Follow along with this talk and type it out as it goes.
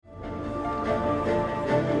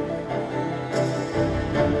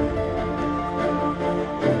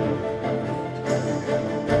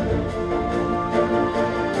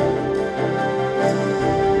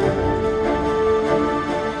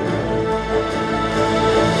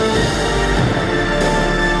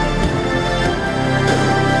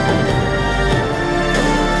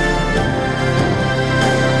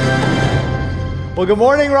Well, good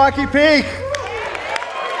morning, Rocky Peak.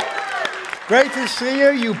 Great to see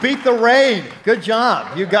you. You beat the rain. Good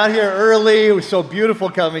job. You got here early. It was so beautiful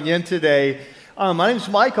coming in today. My name's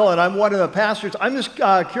Michael, and I'm one of the pastors. I'm just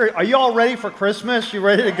curious. Are you all ready for Christmas? You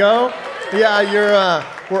ready to go? Yeah,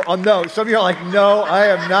 no. Some of you are like, no, I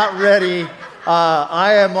am not ready.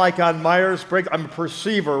 I am like on Myers-Briggs. I'm a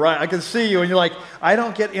perceiver, right? I can see you, and you're like, I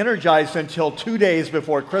don't get energized until 2 days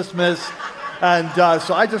before Christmas. And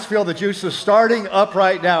so I just feel the juice is starting up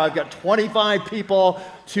right now. I've got 25 people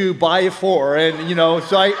to buy for. And,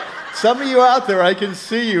 some of you out there, I can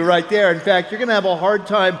see you right there. In fact, you're going to have a hard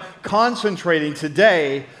time concentrating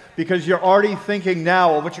today because you're already thinking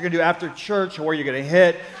now of what you're going to do after church or where you're going to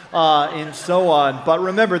hit and so on. But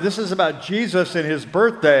remember, this is about Jesus and his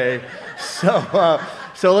birthday. So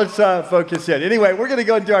let's focus in. Anyway, we're going to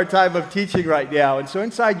go into our time of teaching right now. And so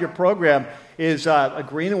inside your program is a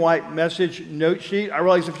green and white message note sheet. I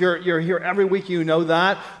realize if you're here every week, you know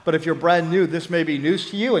that. But if you're brand new, this may be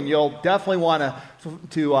news to you, and you'll definitely want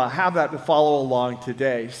to have that to follow along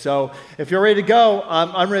today. So if you're ready to go,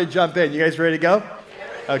 I'm ready to jump in. You guys ready to go?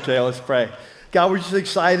 Okay, let's pray. God, we're just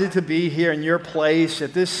excited to be here in your place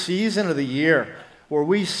at this season of the year where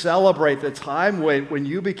we celebrate the time when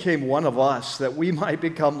you became one of us, that we might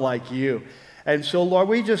become like you. And so, Lord,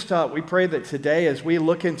 we pray that today as we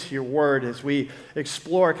look into your word, as we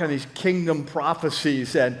explore kind of these kingdom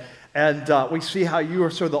prophecies and we see how you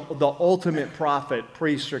are sort of the ultimate prophet,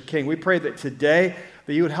 priest, or king, we pray that today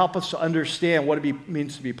that you would help us to understand what it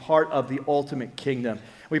means to be part of the ultimate kingdom.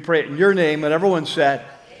 We pray it in your name, and everyone said,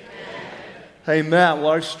 Amen. Amen.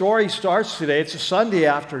 Well, our story starts today. It's a Sunday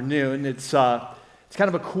afternoon. It's kind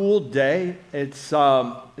of a cool day. It's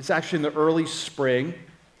actually in the early spring.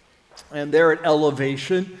 And they're at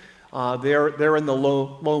elevation. They're in the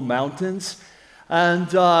low mountains. And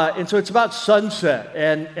so it's about sunset.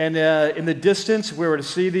 And in the distance, if we were to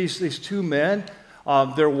see these two men,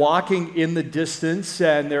 they're walking in the distance,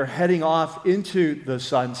 and they're heading off into the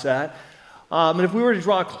sunset. And if we were to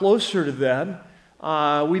draw closer to them,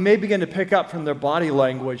 we may begin to pick up from their body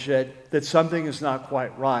language that something is not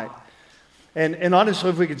quite right. And honestly,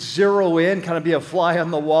 if we could zero in, kind of be a fly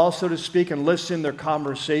on the wall, so to speak, and listen to their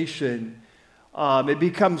conversation, it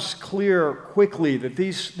becomes clear quickly that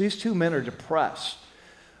these two men are depressed.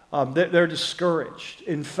 They're discouraged.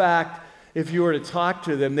 In fact, if you were to talk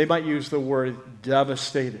to them, they might use the word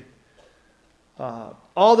devastated.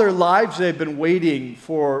 All their lives, they've been waiting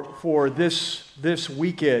for this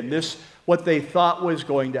weekend, what they thought was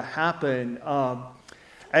going to happen.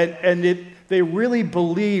 They really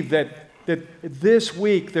believed that this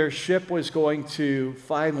week their ship was going to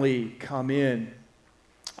finally come in,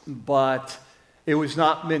 but it was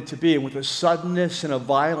not meant to be. And with a suddenness and a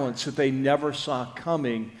violence that they never saw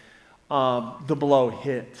coming, the blow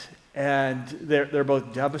hit, and they're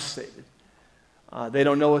both devastated. They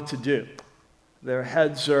don't know what to do. Their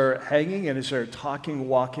heads are hanging, and as they're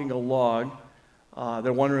walking along,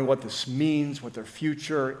 they're wondering what this means, what their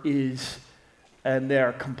future is, and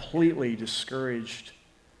they're completely discouraged.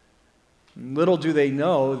 Little do they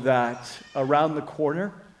know that around the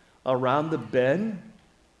corner, around the bend,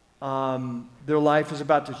 their life is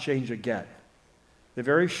about to change again. That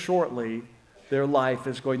very shortly, their life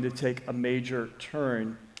is going to take a major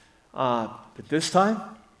turn. But this time,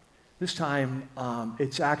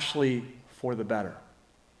 it's actually for the better.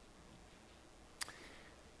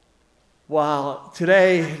 Well,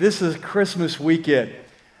 today, this is Christmas weekend.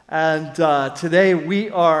 And today we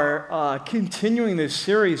are continuing this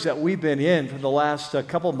series that we've been in for the last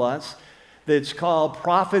couple months that's called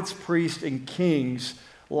Prophets, Priests, and Kings,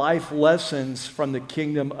 Life Lessons from the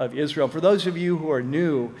Kingdom of Israel. For those of you who are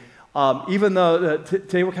new, even though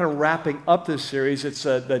today we're kind of wrapping up this series, it's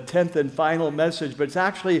the 10th and final message, but it's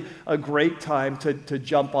actually a great time to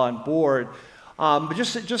jump on board. But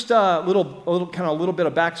just a little bit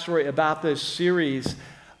of backstory about this series.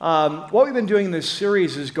 What we've been doing in this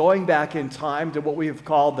series is going back in time to what we have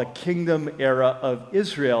called the Kingdom Era of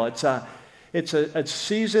Israel. It's a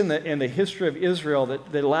season in the history of Israel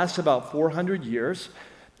that lasts about 400 years.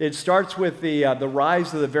 It starts with the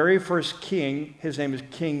rise of the very first king. His name is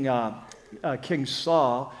King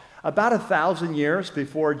Saul, about 1,000 years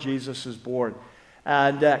before Jesus is born.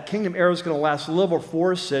 And that Kingdom Era is going to last a little over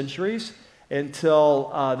 4 centuries.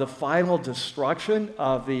 Until the final destruction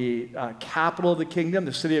of the capital of the kingdom,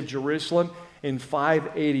 the city of Jerusalem, in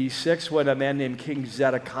 586, when a man named King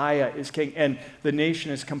Zedekiah is king, and the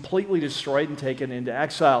nation is completely destroyed and taken into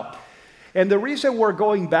exile. And the reason we're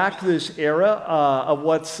going back to this era of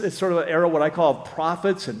it's sort of an era what I call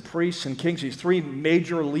prophets and priests and kings, these 3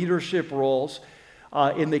 major leadership roles,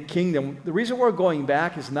 in the kingdom. The reason we're going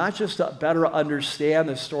back is not just to better understand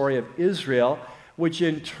the story of Israel, which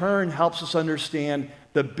in turn helps us understand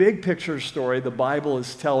the big picture story the Bible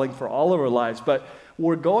is telling for all of our lives, but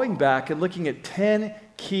we're going back and looking at 10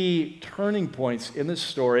 key turning points in this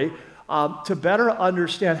story to better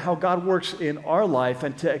understand how God works in our life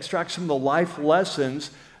and to extract some of the life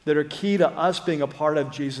lessons that are key to us being a part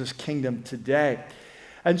of Jesus' kingdom today.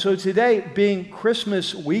 And so today, being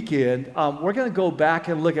Christmas weekend, we're going to go back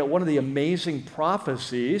and look at one of the amazing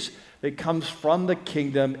prophecies that comes from the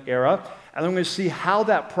kingdom era. And I'm going to see how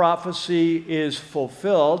that prophecy is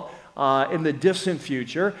fulfilled in the distant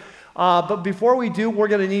future. But before we do, we're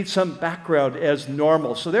going to need some background as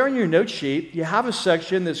normal. So there in your note sheet, you have a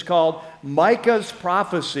section that's called Micah's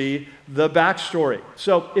Prophecy, the Backstory.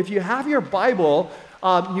 So if you have your Bible,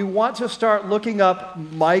 you want to start looking up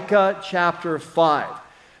Micah chapter 5.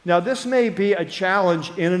 Now, this may be a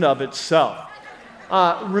challenge in and of itself.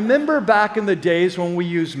 Remember back in the days when we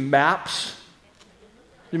used maps?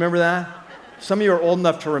 You remember that? Some of you are old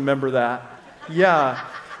enough to remember that. Yeah.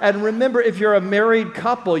 And remember, if you're a married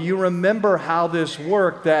couple, you remember how this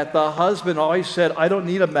worked, that the husband always said, I don't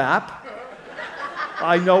need a map.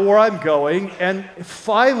 I know where I'm going. And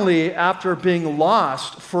finally, after being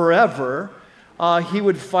lost forever, he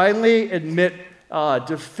would finally admit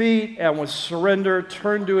defeat and would surrender,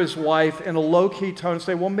 turn to his wife in a low-key tone and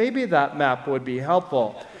say, well, maybe that map would be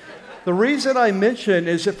helpful. The reason I mention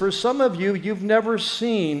is that for some of you, you've never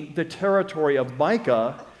seen the territory of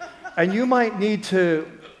Micah, and you might need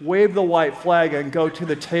to wave the white flag and go to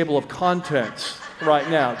the table of contents right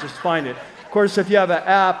now. Just find it. Of course, if you have an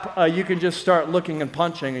app, you can just start looking and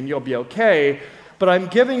punching and you'll be okay. But I'm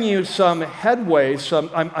giving you some headway.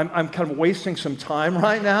 I'm kind of wasting some time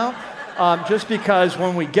right now, just because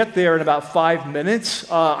when we get there in about 5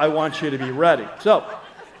 minutes, I want you to be ready. So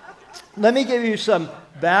let me give you some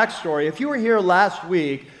backstory. If you were here last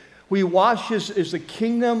week, we watched as the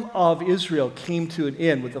kingdom of Israel came to an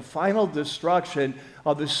end with the final destruction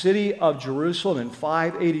of the city of Jerusalem in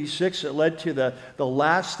 586. It led to the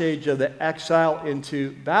last stage of the exile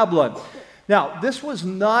into Babylon. Now, this was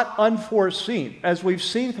not unforeseen. As we've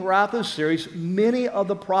seen throughout this series, many of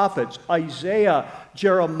the prophets, Isaiah,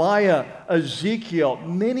 Jeremiah, Ezekiel,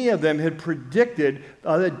 many of them had predicted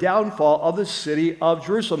the downfall of the city of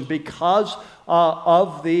Jerusalem because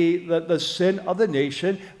of the sin of the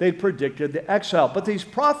nation. They predicted the exile. But these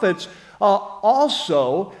prophets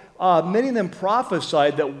also, many of them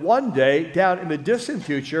prophesied that one day, down in the distant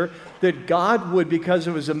future, that God would, because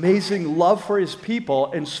of his amazing love for his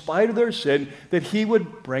people, in spite of their sin, that he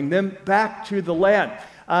would bring them back to the land.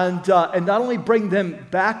 And not only bring them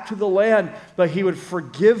back to the land, but he would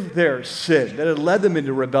forgive their sin that had led them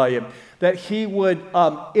into rebellion, that he would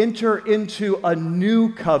enter into a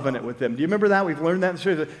new covenant with them. Do you remember that? We've learned that in the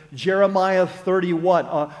series of Jeremiah 31.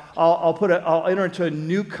 I'll enter into a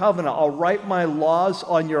new covenant. I'll write my laws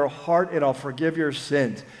on your heart and I'll forgive your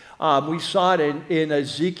sins. We saw it in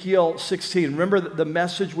Ezekiel 16. Remember the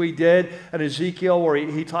message we did in Ezekiel where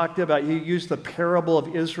he talked about, he used the parable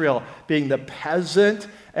of Israel being the peasant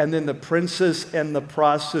and then the princess and the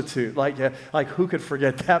prostitute. Like who could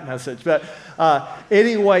forget that message? But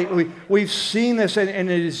anyway, we've seen this in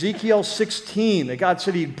Ezekiel 16, that God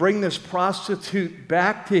said he'd bring this prostitute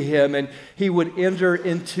back to him and he would enter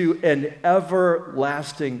into an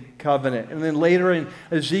everlasting covenant. And then later in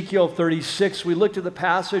Ezekiel 36, we looked at the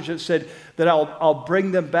passage that said that I'll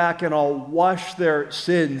bring them back and I'll wash their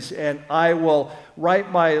sins and I will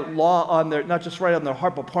write my law on their, not just write on their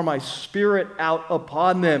heart, but pour my spirit out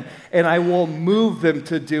upon them and I will move them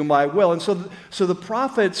to do my will. And so the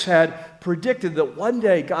prophets had predicted that one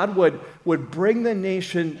day God would bring the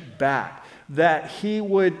nation back, that he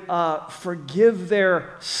would forgive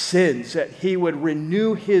their sins, that he would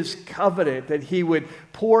renew his covenant, that he would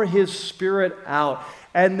pour his spirit out.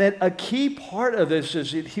 And that a key part of this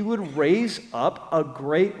is that he would raise up a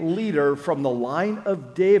great leader from the line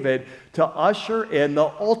of David to usher in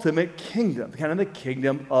the ultimate kingdom, kind of the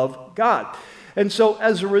kingdom of God. And so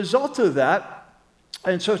as a result of that,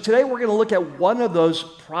 and so today we're going to look at one of those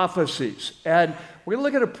prophecies. And we're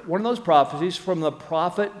going to look at one of those prophecies from the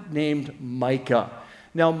prophet named Micah.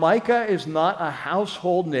 Now, Micah is not a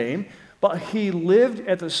household name, but he lived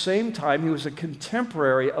at the same time. He was a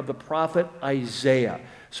contemporary of the prophet Isaiah.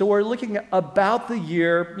 So we're looking at about the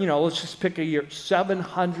year, let's just pick a year,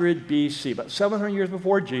 700 BC, about 700 years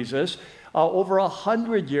before Jesus, over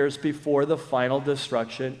 100 years before the final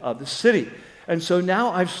destruction of the city. And so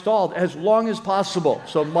now I've stalled as long as possible.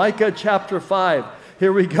 So Micah chapter 5,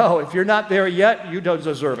 here we go. If you're not there yet, you don't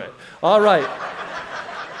deserve it. All right.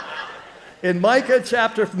 In Micah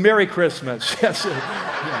chapter, Merry Christmas. Yes.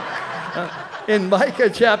 In Micah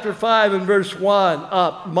chapter 5 and verse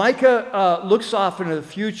 1, Micah looks off into the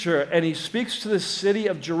future and he speaks to the city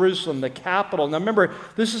of Jerusalem, the capital. Now remember,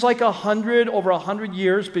 this is like over 100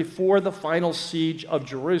 years before the final siege of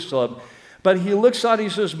Jerusalem. But he looks out, he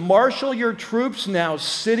says, marshal your troops now,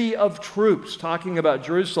 city of troops, talking about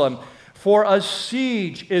Jerusalem, for a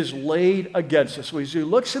siege is laid against us. So as he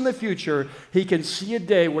looks in the future, he can see a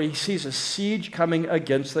day where he sees a siege coming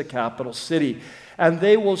against the capital city. And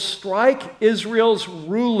they will strike Israel's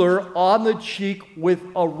ruler on the cheek with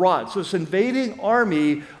a rod. So this invading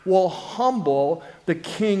army will humble the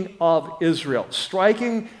king of Israel.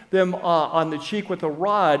 Striking them on the cheek with a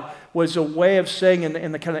rod was a way of saying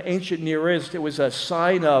in the kind of ancient Near East, it was a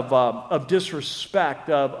sign of disrespect,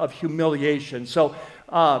 of humiliation. So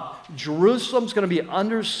Jerusalem's going to be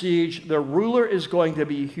under siege. The ruler is going to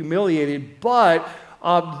be humiliated, but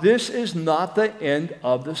this is not the end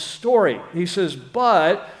of the story. He says,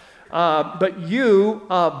 but you,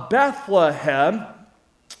 Bethlehem,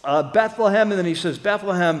 and then he says,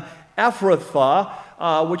 Bethlehem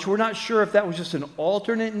Ephrathah, which we're not sure if that was just an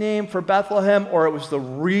alternate name for Bethlehem or it was the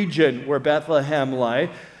region where Bethlehem lay,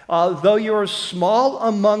 though you are small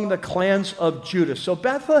among the clans of Judah. So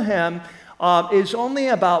Bethlehem is only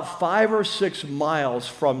about 5 or 6 miles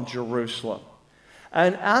from Jerusalem.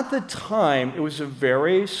 And at the time, it was a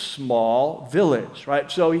very small village, right?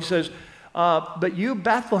 So he says, but you,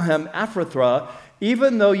 Bethlehem Ephrathah,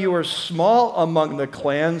 even though you are small among the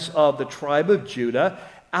clans of the tribe of Judah,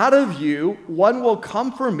 out of you one will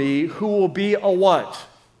come for me who will be a what?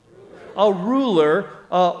 A ruler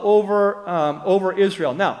over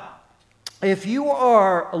Israel. Now, if you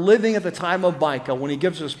are living at the time of Micah, when he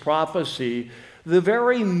gives this prophecy, the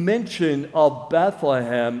very mention of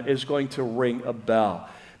Bethlehem is going to ring a bell.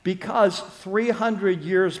 Because 300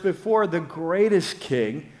 years before, the greatest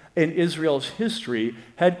king in Israel's history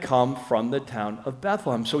had come from the town of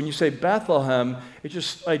Bethlehem. So when you say Bethlehem, it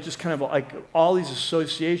just kind of like all these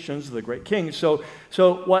associations of the great king. So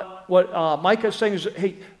what Micah is saying is,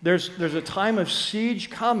 hey, there's a time of siege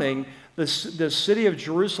coming. The city of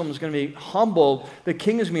Jerusalem is going to be humbled. The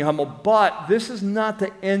king is going to be humbled. But this is not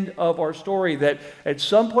the end of our story, that at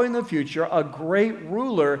some point in the future, a great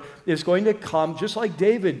ruler is going to come, just like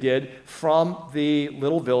David did, from the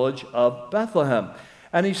little village of Bethlehem.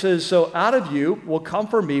 And he says, so out of you will come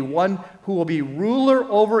for me one who will be ruler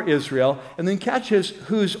over Israel. And then catch this,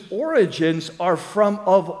 whose origins are from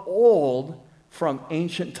of old, from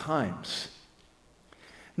ancient times.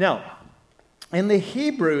 Now, in the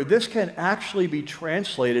Hebrew, this can actually be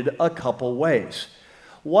translated a couple ways.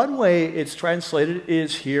 One way it's translated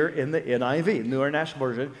is here in the NIV, New International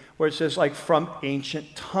Version, where it says like from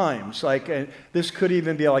ancient times. And this could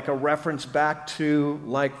even be like a reference back to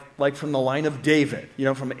like from the line of David,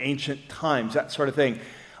 from ancient times, that sort of thing.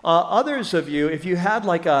 Others of you, if you had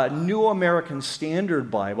like a New American Standard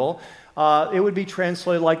Bible, it would be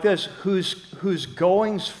translated like this, whose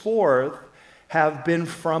goings forth have been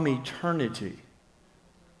from eternity.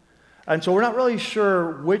 And so we're not really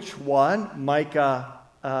sure which one Micah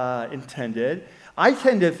intended. I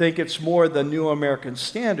tend to think it's more the New American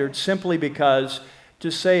Standard, simply because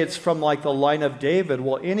to say it's from like the line of David,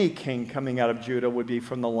 well, any king coming out of Judah would be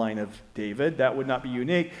from the line of David. That would not be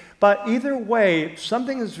unique. But either way,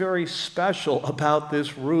 something is very special about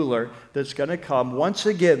this ruler that's going to come, once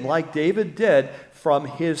again, like David did, from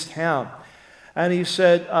his town. And he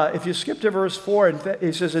said, if you skip to verse 4,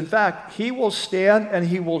 he says, in fact, he will stand and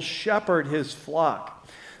he will shepherd his flock.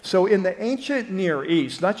 So in the ancient Near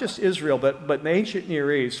East, not just Israel, but in the ancient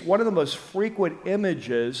Near East, one of the most frequent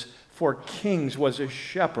images for kings was a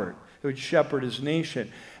shepherd who would shepherd his nation.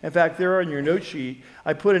 In fact, there on your note sheet,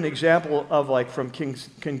 I put an example of from King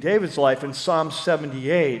David's life in Psalm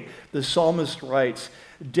 78. The psalmist writes,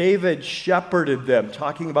 David shepherded them,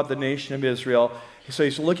 talking about the nation of Israel. So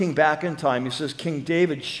he's looking back in time. He says, King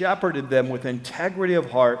David shepherded them with integrity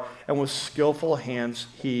of heart, and with skillful hands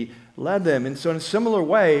he led them. And so in a similar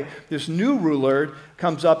way, this new ruler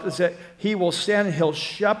comes up and says he will stand and he'll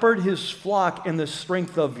shepherd his flock in the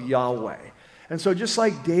strength of Yahweh. And so just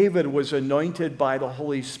like David was anointed by the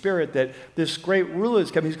Holy Spirit, that this great ruler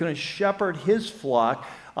is coming, he's going to shepherd his flock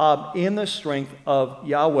in the strength of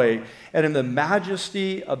Yahweh and in the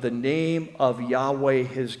majesty of the name of Yahweh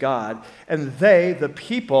his God. And they, the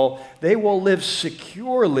people, they will live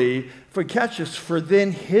securely, for catch this, for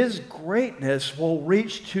then his greatness will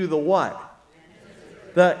reach to the what?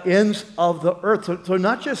 The ends of the earth. So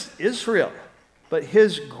not just Israel, but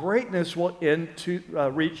his greatness will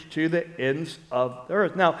reach to the ends of the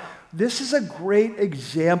earth. Now, this is a great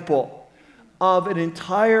example of an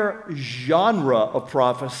entire genre of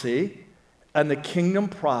prophecy and the kingdom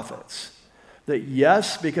prophets. That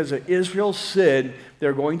yes, because of Israel's sin,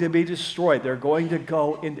 they're going to be destroyed. They're going to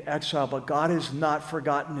go into exile, but God has not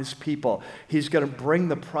forgotten his people. He's going to bring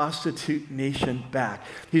the prostitute nation back.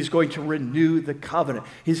 He's going to renew the covenant.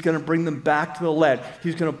 He's going to bring them back to the land.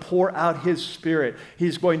 He's going to pour out his spirit.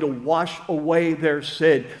 He's going to wash away their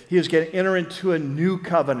sin. He is going to enter into a new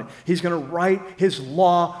covenant. He's going to write his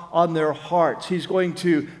law on their hearts. He's going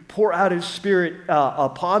to pour out his spirit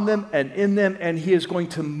upon them and in them, and he is going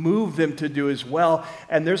to move them to do as well.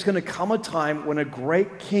 And there's going to come a time when a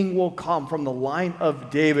great king will come from the line of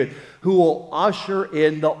David who will usher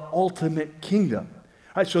in the ultimate kingdom.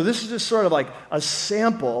 All right, so this is just sort of like a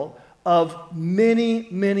sample of many,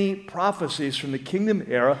 many prophecies from the kingdom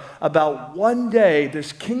era about one day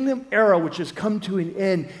this kingdom era, which has come to an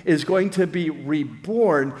end, is going to be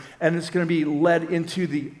reborn, and it's going to be led into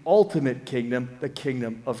the ultimate kingdom, the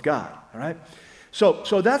kingdom of God. All right?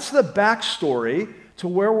 So that's the backstory to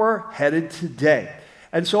where we're headed today.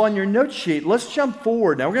 And so on your note sheet, let's jump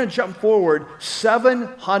forward. Now we're going to jump forward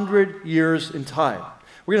 700 years in time.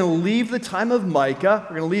 We're going to leave the time of Micah.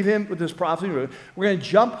 We're going to leave him with this prophecy. We're going to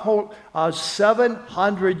jump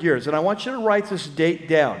 700 years. And I want you to write this date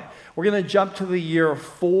down. We're going to jump to the year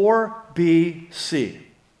 4 BC.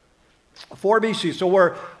 4 BC. So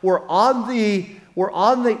we're on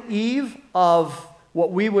the eve of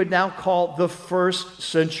what we would now call the first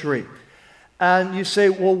century. And you say,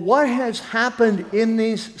 well, what has happened in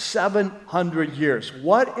these 700 years?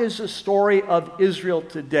 What is the story of Israel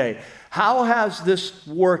today? How has this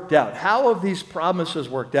worked out? How have these promises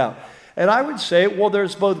worked out? And I would say, well,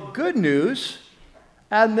 there's both good news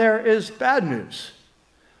and there is bad news.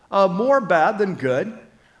 More bad than good,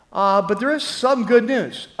 but there is some good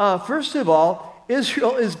news. First of all,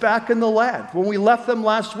 Israel is back in the land. When we left them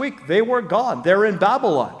last week, they were gone. They're in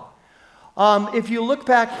Babylon. If you look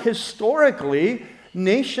back historically,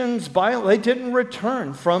 nations, they didn't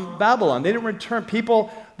return from Babylon. They didn't return.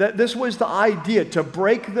 People, this was the idea, to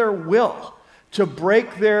break their will, to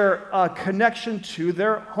break their connection to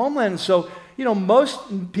their homeland. So,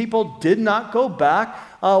 most people did not go back.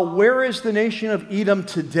 Where is the nation of Edom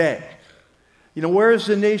today? Where is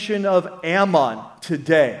the nation of Ammon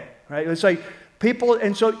today? Right? It's like people,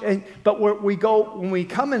 but when we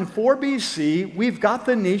come in 4 BC, we've got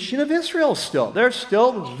the nation of Israel still. They're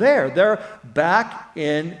still there. They're back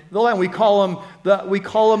in the land. We call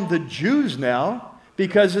them the Jews now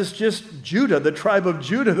because it's just Judah, the tribe of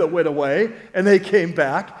Judah that went away, and they came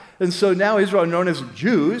back. And so now Israel are known as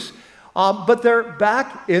Jews, but they're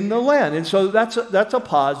back in the land. And so that's a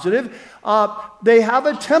positive. They have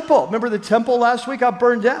a temple. Remember the temple last week got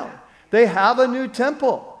burned down. They have a new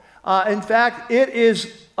temple. In fact, it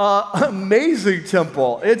is an amazing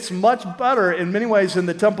temple. It's much better in many ways than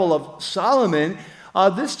the Temple of Solomon.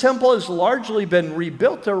 This temple has largely been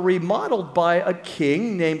rebuilt or remodeled by a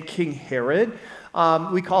king named King Herod.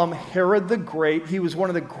 We call him Herod the Great. He was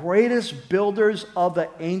one of the greatest builders of the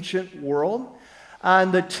ancient world.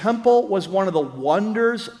 And the temple was one of the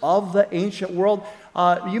wonders of the ancient world.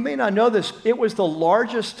 You may not know this. It was the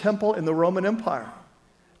largest temple in the Roman Empire.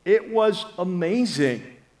 It was amazing.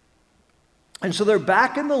 And so they're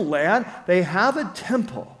back in the land. They have a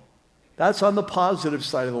temple. That's on the positive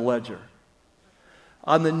side of the ledger.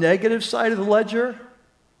 On the negative side of the ledger,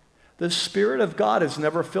 the Spirit of God has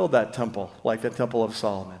never filled that temple like the Temple of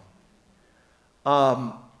Solomon.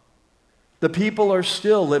 The people are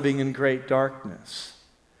still living in great darkness.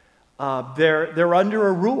 They're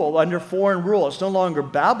under foreign rule. It's no longer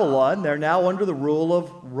Babylon. They're now under the rule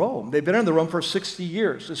of Rome. They've been under Rome for 60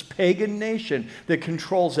 years, this pagan nation that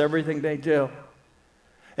controls everything they do.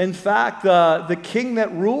 In fact, the king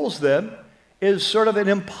that rules them is sort of an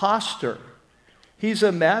imposter. He's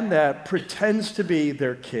a man that pretends to be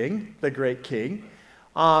their king, the great king.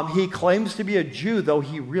 He claims to be a Jew, though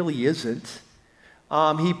he really isn't.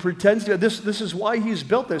 He pretends to. This is why he's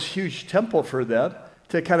built this huge temple for them,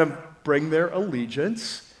 to kind of bring their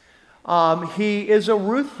allegiance. He is a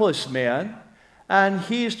ruthless man, and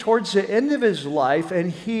he's towards the end of his life,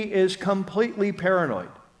 and he is completely paranoid.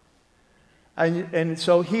 And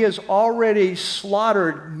so he has already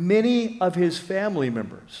slaughtered many of his family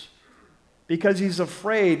members because he's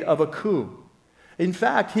afraid of a coup. In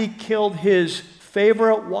fact, he killed his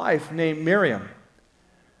favorite wife named Miriam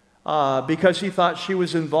because he thought she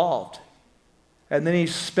was involved. And then he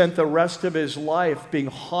spent the rest of his life being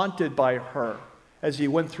haunted by her as he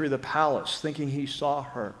went through the palace, thinking he saw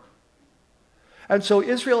her. And so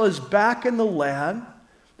Israel is back in the land.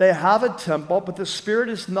 They have a temple, but the Spirit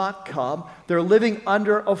has not come. They're living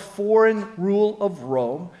under a foreign rule of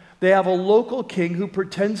Rome. They have a local king who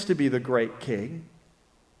pretends to be the great king,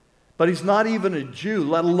 but he's not even a Jew,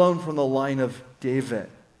 let alone from the line of David.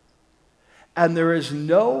 And there is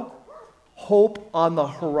no hope on the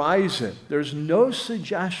horizon. There's no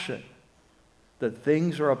suggestion that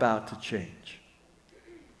things are about to change.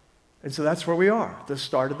 And so that's where we are, the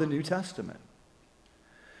start of the New Testament.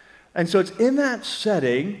 And so it's in that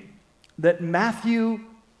setting that Matthew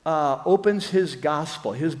opens his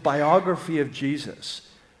gospel, his biography of Jesus.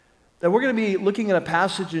 And we're going to be looking at a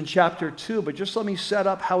passage in chapter 2, but just let me set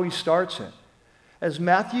up how he starts it. As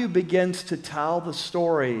Matthew begins to tell the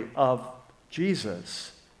story of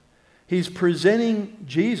Jesus, he's presenting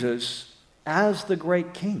Jesus as the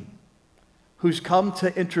great king who's come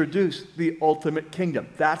to introduce the ultimate kingdom.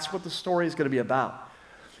 That's what the story is going to be about.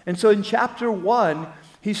 And so in chapter 1,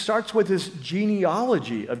 he starts with this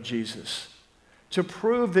genealogy of Jesus to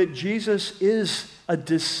prove that Jesus is a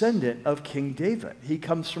descendant of King David. He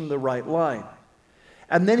comes from the right line.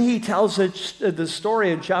 And then he tells the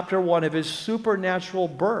story in chapter 1 of his supernatural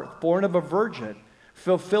birth, born of a virgin,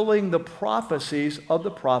 fulfilling the prophecies of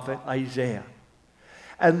the prophet Isaiah.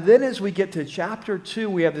 And then as we get to chapter 2,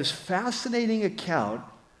 we have this fascinating account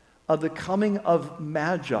of the coming of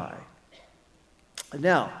Magi.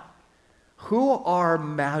 Now, who are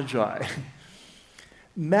Magi?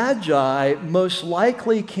 Magi most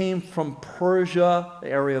likely came from Persia, the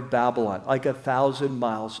area of Babylon, like 1,000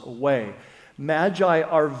 miles away. Magi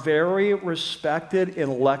are very respected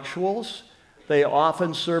intellectuals. They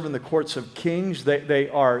often serve in the courts of kings. They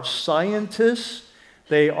are scientists.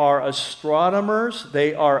 They are astronomers.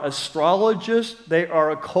 They are astrologists. They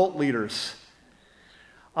are occult leaders.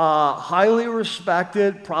 Highly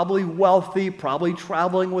respected, probably wealthy, probably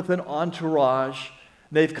traveling with an entourage.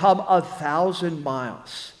 They've come 1,000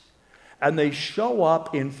 miles. And they show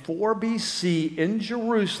up in 4 BC in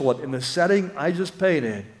Jerusalem, in the setting I just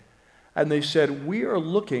painted. And they said, we are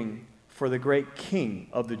looking for the great king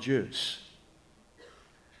of the Jews.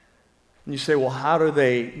 And you say, well, how do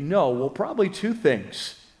they know? Well, probably 2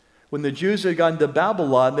 things. When the Jews had gone to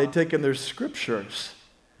Babylon, they'd taken their scriptures.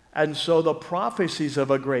 And so the prophecies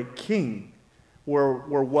of a great king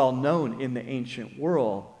were well known in the ancient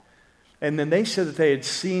world. And then they said that they had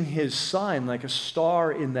seen his sign like a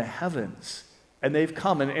star in the heavens. And they've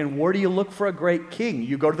come. And where do you look for a great king?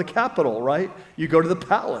 You go to the capital, right? You go to the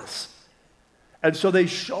palace. And so they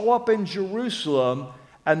show up in Jerusalem,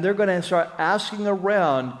 and they're going to start asking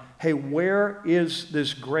around, hey, where is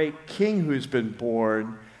this great king who's been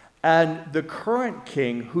born? And the current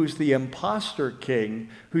king, who's the imposter king,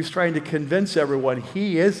 who's trying to convince everyone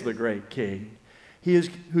he is the great king,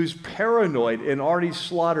 who's paranoid and already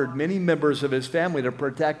slaughtered many members of his family to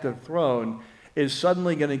protect the throne, is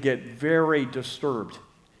suddenly going to get very disturbed.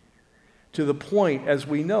 To the point, as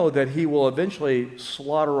we know, that he will eventually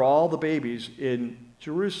slaughter all the babies in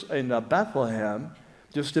Bethlehem,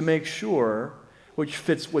 just to make sure, which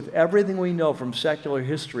fits with everything we know from secular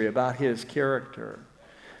history about his character.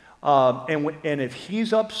 And if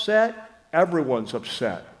he's upset, everyone's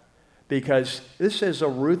upset, because this is a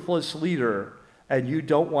ruthless leader, and you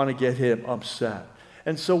don't want to get him upset.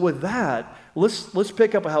 And so with that, let's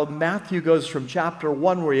pick up how Matthew goes from chapter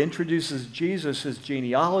 1, where he introduces Jesus, his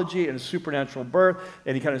genealogy and his supernatural birth,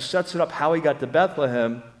 and he kind of sets it up how he got to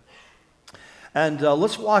Bethlehem. And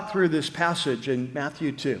let's walk through this passage in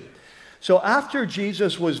Matthew 2. So after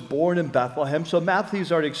Jesus was born in Bethlehem, so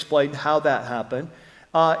Matthew's already explained how that happened.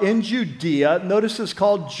 In Judea, notice it's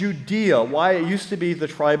called Judea. Why? It used to be the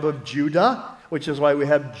tribe of Judah, which is why we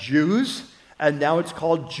have Jews. And now it's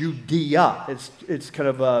called Judea. It's kind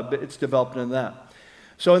of it's developed in that.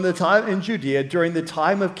 So in Judea, during the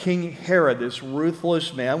time of King Herod, this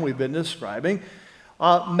ruthless man we've been describing,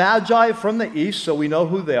 Magi from the east, so we know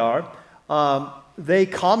who they are, they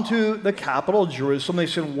come to the capital, Jerusalem. They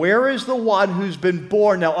said, where is the one who's been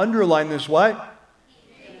born? Now underline this, what?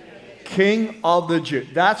 King of the Jews.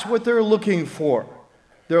 That's what they're looking for.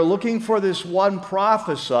 They're looking for this one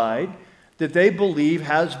prophesied that they believe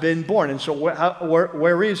has been born. And so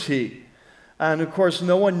where is he? And of course,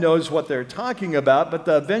 no one knows what they're talking about, but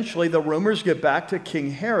eventually the rumors get back to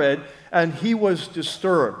King Herod, and he was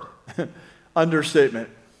disturbed. Understatement.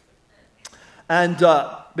 And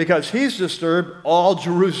because he's disturbed, all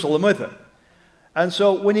Jerusalem with him. And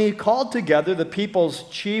so when he called together the people's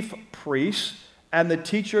chief priests and the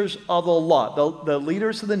teachers of the law, the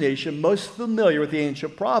leaders of the nation most familiar with the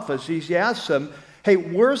ancient prophecies, he asked them, hey,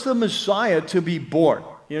 where's the Messiah to be born?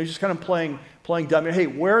 You know, just kind of playing dummy. Hey,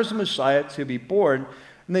 where's the Messiah to be born?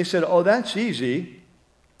 And they said, oh, that's easy.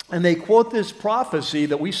 And they quote this prophecy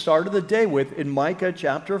that we started the day with in Micah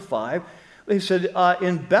chapter 5. They said,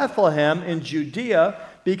 in Bethlehem, in Judea,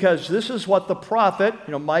 because this is what the prophet,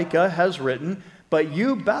 Micah, has written. But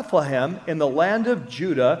you, Bethlehem, in the land of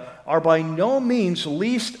Judah, are by no means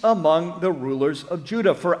least among the rulers of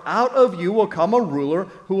Judah. For out of you will come a ruler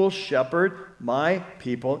who will shepherd my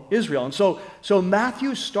people Israel. And so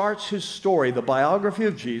Matthew starts his story, the biography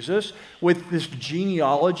of Jesus, with this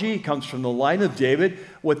genealogy. He comes from the line of David,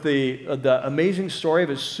 with the amazing story of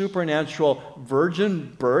his supernatural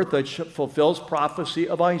virgin birth that fulfills prophecy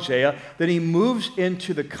of Isaiah. Then he moves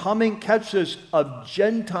into the coming, catch this, of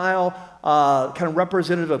Gentile kind of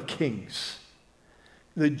representative of kings.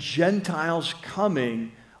 The Gentiles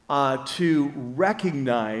coming to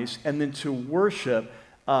recognize and then to worship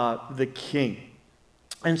the king.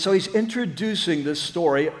 And so he's introducing the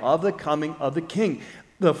story of the coming of the king,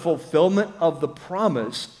 the fulfillment of the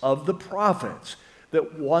promise of the prophets,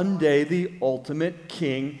 that one day the ultimate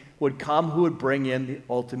king would come who would bring in the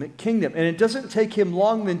ultimate kingdom. And it doesn't take him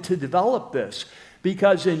long then to develop this,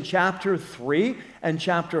 because in chapter 3 and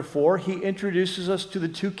chapter 4, he introduces us to the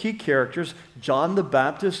two key characters, John the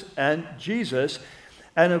Baptist and Jesus.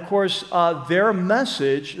 And of course, their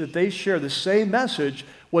message that they share, the same message,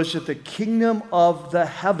 was that the kingdom of the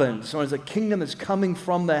heavens, or as the kingdom is coming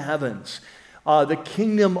from the heavens, the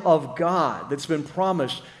kingdom of God that's been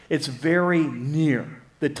promised, it's very near.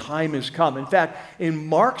 The time has come. In fact, in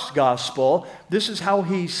Mark's gospel, this is how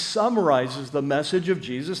he summarizes the message of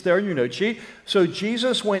Jesus there in your note sheet. So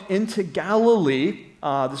Jesus went into Galilee.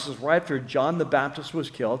 This is right after John the Baptist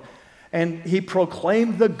was killed. And he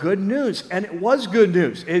proclaimed the good news. And it was good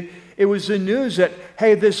news. It was the news that,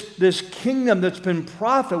 hey, this kingdom that's been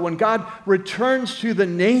prophesied, when God returns to the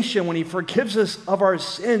nation, when he forgives us of our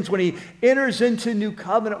sins, when he enters into new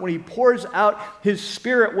covenant, when he pours out his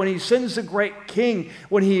spirit, when he sends the great king,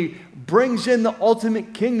 when he brings in the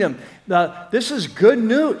ultimate kingdom. This is good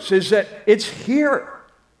news, is that it's here.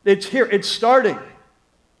 It's here. It's starting.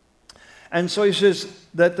 And so he says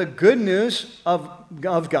that the good news of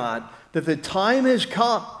God, that the time has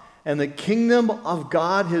come, and the kingdom of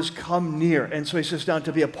God has come near. And so he says, now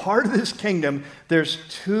to be a part of this kingdom, there's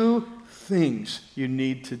two things you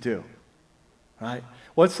need to do. Right?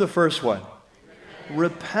 What's the first one?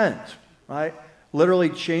 Repent. Right? Literally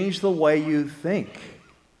change the way you think.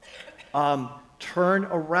 Turn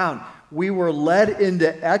around. We were led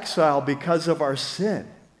into exile because of our sin.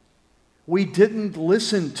 We didn't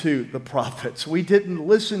listen to the prophets. We didn't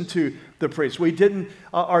listen to the priests.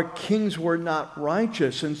 Our kings were not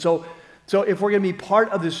righteous. And so if we're going to be part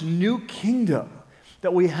of this new kingdom,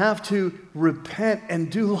 that we have to repent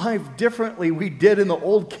and do life differently we did in the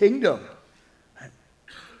old kingdom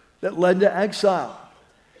that led to exile.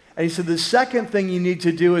 And he said the second thing you need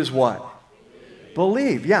to do is what?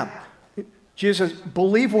 Believe. Yeah. Jesus says,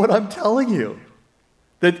 believe what I'm telling you.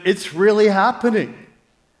 That it's really happening.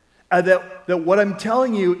 And that what I'm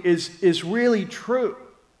telling you is really true.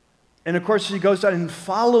 And of course, he goes on, and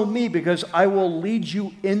follow me because I will lead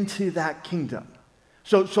you into that kingdom.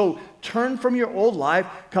 So turn from your old life,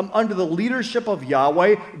 come under the leadership of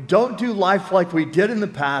Yahweh. Don't do life like we did in the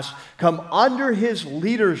past. Come under his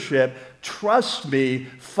leadership. Trust me,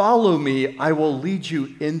 follow me. I will lead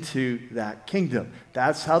you into that kingdom.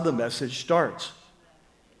 That's how the message starts.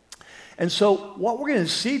 And so what we're going to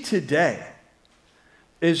see today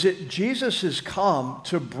is that Jesus has come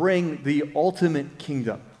to bring the ultimate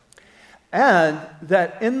kingdom. And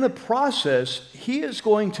that in the process, he is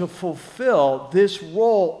going to fulfill this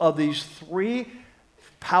role of these three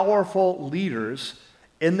powerful leaders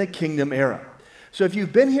in the kingdom era. So if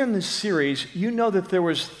you've been here in this series, you know that there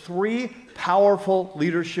was three powerful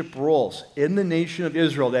leadership roles in the nation of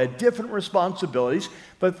Israel. They had different responsibilities,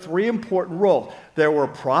 but three important roles. There were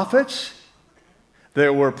prophets,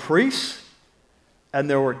 there were priests, and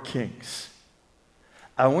there were kings.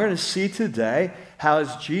 And we're going to see today how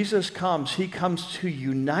as Jesus comes, he comes to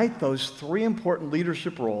unite those three important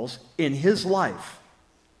leadership roles in his life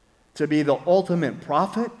to be the ultimate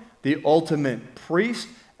prophet, the ultimate priest,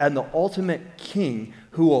 and the ultimate king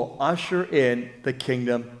who will usher in the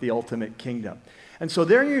kingdom, the ultimate kingdom. And so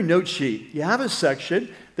there in your note sheet, you have a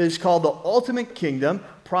section that is called the ultimate kingdom,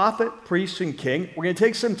 prophet, priest, and king. We're going to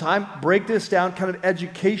take some time, break this down, kind of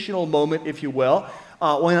educational moment, if you will.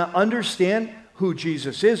 We're going to understand who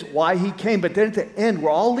Jesus is, why he came. But then at the end, we're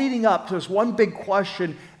all leading up to this one big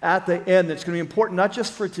question at the end that's going to be important, not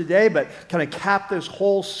just for today, but kind of cap this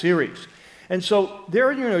whole series. And so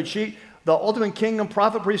there in your note sheet, the ultimate kingdom,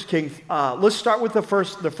 prophet, priest, king. Let's start with the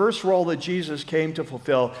first role that Jesus came to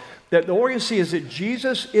fulfill. That what we're going to see is that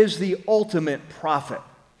Jesus is the ultimate prophet.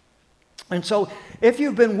 And so if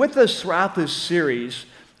you've been with us throughout this series,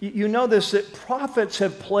 you know this, that prophets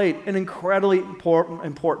have played an incredibly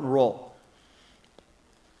important role.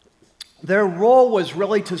 Their role was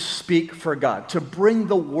really to speak for God, to bring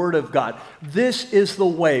the word of God. This is the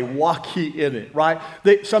way, walk ye in it, right?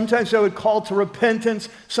 Sometimes they would call to repentance.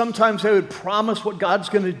 Sometimes they would promise what God's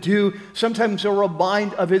going to do. Sometimes they'll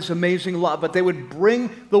remind of his amazing love, but they would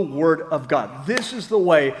bring the word of God. This is the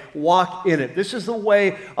way, walk in it. This is the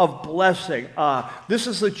way of blessing. This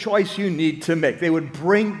is the choice you need to make. They would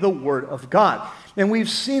bring the word of God. And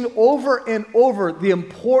we've seen over and over the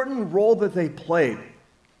important role that they played.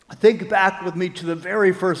 Think back with me to the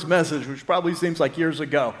very first message, which probably seems like years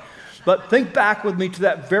ago. But think back with me to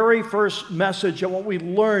that very first message and what we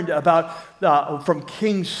learned about from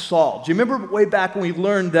King Saul. Do you remember way back when we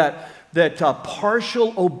learned that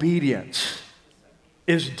partial obedience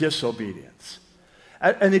is disobedience?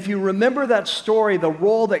 And if you remember that story, the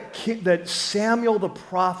role that Samuel the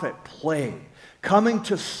prophet played, coming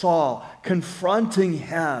to Saul, confronting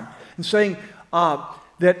him, and saying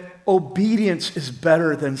that obedience is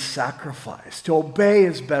better than sacrifice. To obey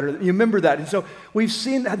is better. You remember that. And so we've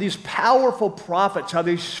seen how these powerful prophets, how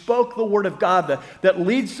they spoke the word of God that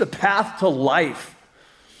leads the path to life.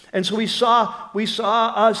 And so we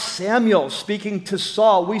saw Samuel speaking to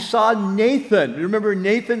Saul. We saw Nathan. Remember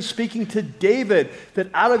Nathan speaking to David, that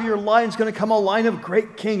out of your line is going to come a line of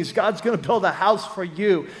great kings. God's going to build a house for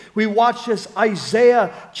you. We watched as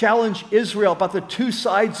Isaiah challenge Israel about the two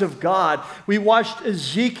sides of God. We watched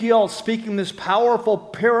Ezekiel speaking this powerful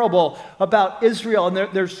parable about Israel and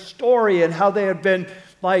their story and how they had been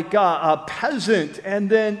like a peasant and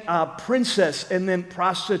then a princess and then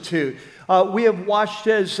prostitute. We have watched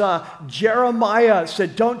as Jeremiah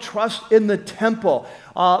said, don't trust in the temple,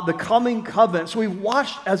 the coming covenant. So we've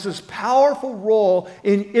watched as this powerful role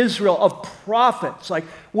in Israel of prophets. Like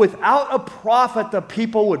without a prophet, the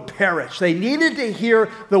people would perish. They needed to hear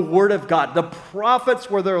the word of God. The prophets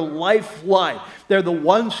were their lifeline. They're the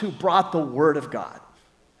ones who brought the word of God.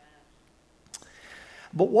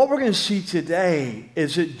 But what we're going to see today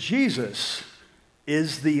is that Jesus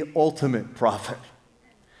is the ultimate prophet.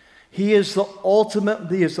 He is the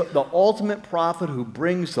ultimate prophet who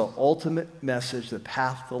brings the ultimate message, the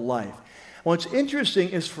path to life. What's interesting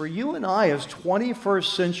is for you and I as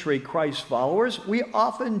 21st century Christ followers, we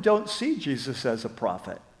often don't see Jesus as a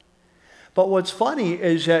prophet. But what's funny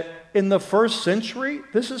is that in the first century,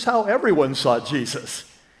 this is how everyone saw Jesus.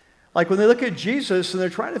 Like when they look at Jesus and they're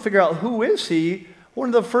trying to figure out who is he, one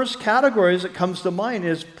of the first categories that comes to mind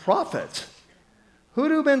is prophets. Who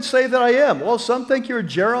do men say that I am? Well, some think you're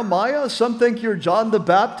Jeremiah, some think you're John the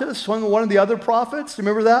Baptist, one of the other prophets.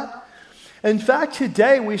 Remember that? In fact,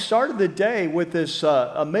 today we started the day with this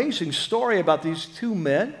amazing story about these two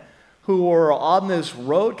men who were on this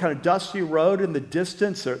road, kind of dusty road in the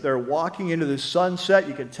distance. They're walking into the sunset.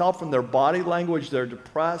 You can tell from their body language they're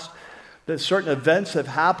depressed. That certain events have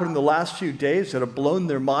happened in the last few days that have blown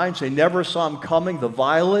their minds. They never saw them coming, the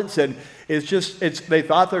violence, and they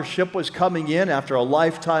thought their ship was coming in after a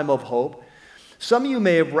lifetime of hope. Some of you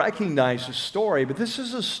may have recognized the story, but this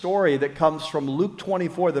is a story that comes from Luke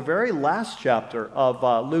 24, the very last chapter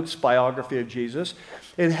of Luke's biography of Jesus.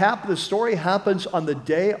 The story happens on the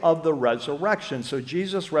day of the resurrection. So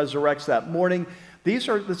Jesus resurrects that morning. It's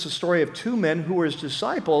a story of two men who were his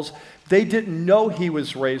disciples. They didn't know he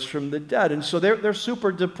was raised from the dead. And so they're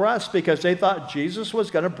super depressed because they thought Jesus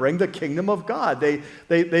was going to bring the kingdom of God. They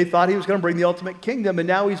thought he was going to bring the ultimate kingdom. And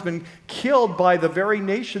now he's been killed by the very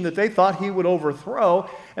nation that they thought he would overthrow.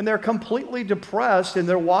 And they're completely depressed and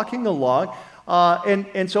they're walking along.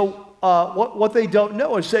 So what they don't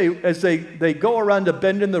know is as they go around a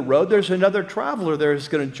bend in the road, there's another traveler there who's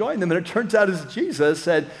going to join them. And it turns out it's Jesus,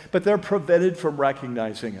 but they're prevented from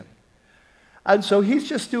recognizing him. And so he's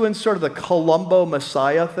just doing sort of the Columbo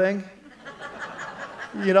Messiah thing.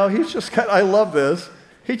 You know, he's just I love this.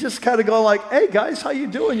 He's just kind of going like, hey guys, how you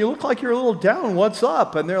doing? You look like you're a little down. What's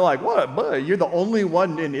up? And they're like, what? You're the only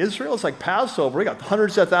one in Israel? It's like Passover. We got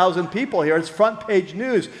hundreds of thousands of people here. It's front page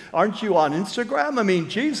news. Aren't you on Instagram? I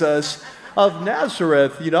mean, Jesus of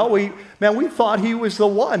Nazareth, you know, we thought he was the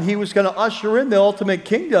one. He was going to usher in the ultimate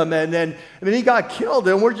kingdom. And then he got killed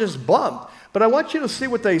and we're just bummed. But I want you to see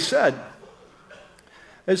what they said.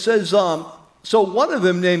 It says, so one of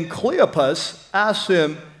them named Cleopas asked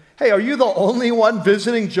him, hey, are you the only one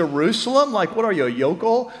visiting Jerusalem? Like, what are you, a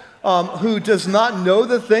yokel? Who does not know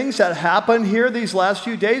the things that happened here these last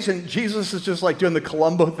few days? And Jesus is just like doing the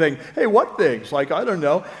Columbo thing. Hey, what things? Like, I don't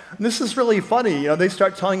know. And this is really funny. You know, they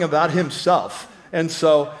start telling about himself. And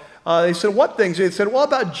so they said, what things? They said, well,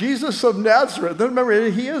 about Jesus of Nazareth. Then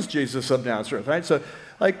remember, he is Jesus of Nazareth, right? So,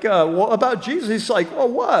 well, about Jesus, he's like, well,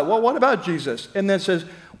 what? Well, what about Jesus? And then it says,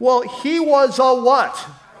 well, he was a what?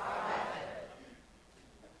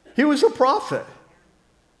 He was a prophet.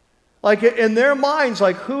 Like in their minds,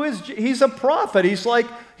 like he's a prophet. He's like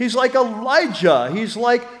Elijah. He's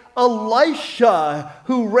like Elisha,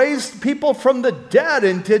 who raised people from the dead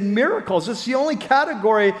and did miracles. It's the only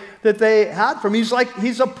category that they had from him.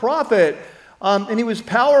 He's a prophet. And he was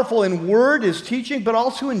powerful in word, his teaching, but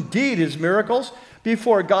also in deed, his miracles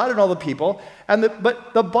before God and all the people.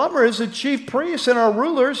 But the bummer is the chief priests and our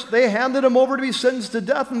rulers, they handed him over to be sentenced to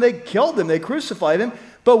death, and they killed him. They crucified him.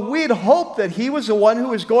 But we'd hoped that he was the one who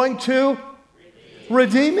was going to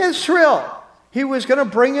redeem Israel. He was going to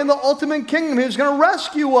bring in the ultimate kingdom. He was going to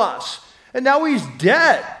rescue us. And now he's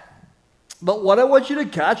dead. But what I want you to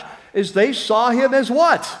catch is they saw him as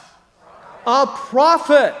what? A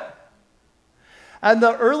prophet. And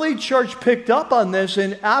the early church picked up on this,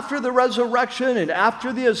 and after the resurrection and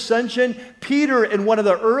after the ascension, Peter, in one of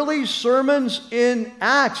the early sermons in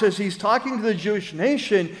Acts, as he's talking to the Jewish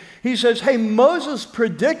nation, he says, hey, Moses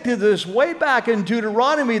predicted this way back in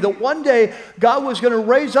Deuteronomy that one day God was going to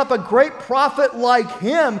raise up a great prophet like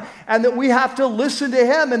him, and that we have to listen to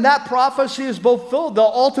him, and that prophecy is fulfilled. The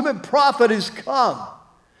ultimate prophet is come.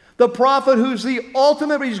 The prophet who's the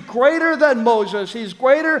ultimate, he's greater than Moses, he's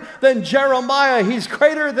greater than Jeremiah, he's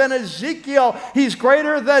greater than Ezekiel, he's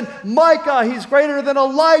greater than Micah, he's greater than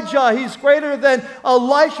Elijah, he's greater than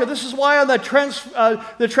Elisha. This is why on the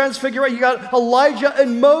Transfiguration, you got Elijah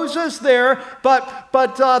and Moses there, but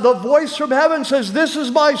the voice from heaven says, this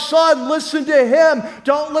is my son, listen to him.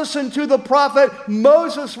 Don't listen to the prophet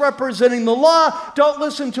Moses representing the law. Don't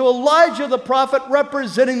listen to Elijah, the prophet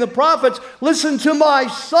representing the prophets. Listen to my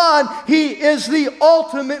son. He is the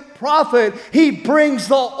ultimate prophet. He brings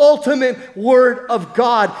the ultimate word of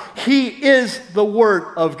God. He is the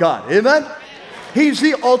word of God. Amen? He's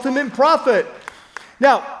the ultimate prophet.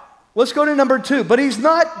 Now, let's go to number 2. But he's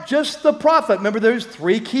not just the prophet. Remember, there's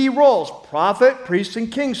 3 key roles: prophet, priest,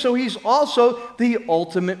 and king. So he's also the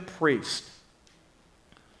ultimate priest.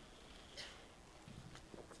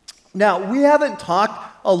 Now, we haven't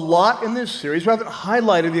talked a lot in this series. We haven't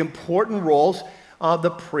highlighted the important roles of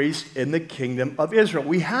the priest in the kingdom of Israel.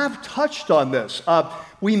 We have touched on this.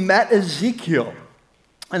 We met Ezekiel.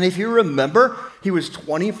 And if you remember, he was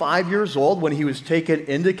 25 years old when he was taken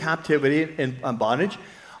into captivity in bondage.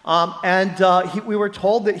 We were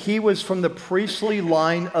told that he was from the priestly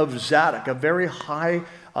line of Zadok, a very high,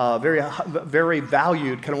 very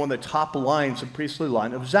valued, kind of one of the top lines of priestly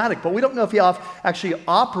line of Zadok. But we don't know if he actually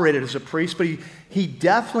operated as a priest, but he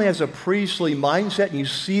definitely has a priestly mindset, and you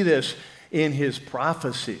see this in his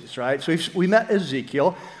prophecies, right? So we met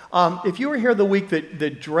Ezekiel. If you were here the week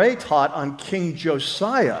that Dre taught on King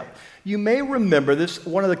Josiah, you may remember this.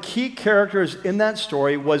 One of the key characters in that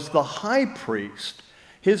story was the high priest.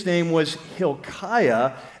 His name was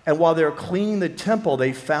Hilkiah, and while they were cleaning the temple,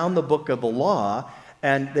 they found the book of the law,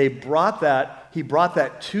 and he brought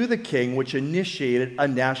that to the king, which initiated a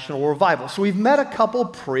national revival. So we've met a couple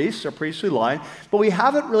priests, a priestly line, but we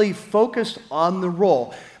haven't really focused on the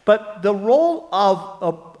role. But the role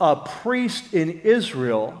of a priest in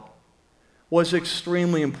Israel was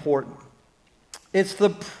extremely important. It's the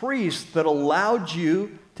priest that allowed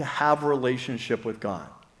you to have a relationship with God.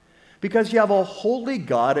 Because you have a holy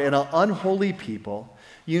God and an unholy people,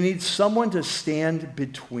 you need someone to stand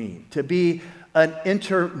between, to be an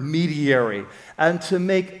intermediary, and to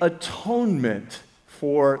make atonement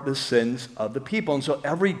for the sins of the people. And so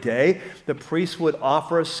every day, the priest would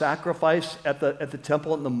offer a sacrifice at the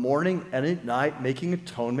temple in the morning and at night, making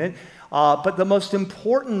atonement. But the most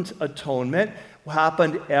important atonement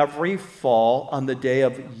happened every fall on the day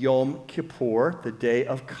of Yom Kippur, the day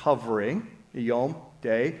of covering, the Yom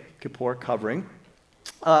Day, Kippur covering,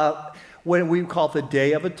 when we call it the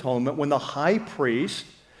Day of Atonement, when the high priest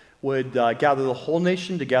would gather the whole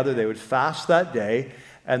nation together. They would fast that day,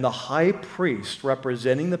 and the high priest,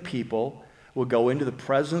 representing the people, would go into the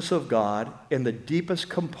presence of God in the deepest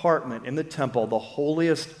compartment in the temple, the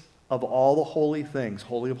holiest of all the holy things,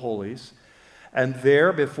 Holy of Holies. And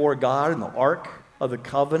there before God in the Ark of the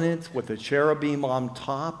Covenant with the cherubim on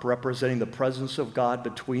top, representing the presence of God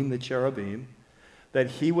between the cherubim,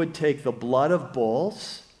 that he would take the blood of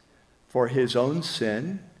bulls for his own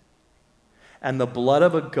sin and the blood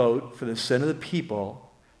of a goat for the sin of the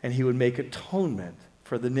people, and he would make atonement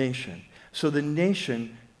for the nation, so the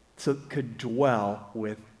nation could dwell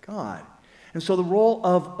with God. And so the role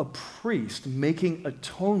of a priest making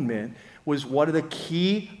atonement was one of the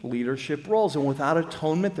key leadership roles. And without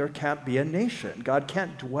atonement, there can't be a nation. God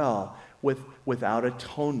can't dwell without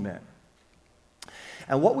atonement.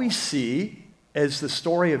 And what we see as the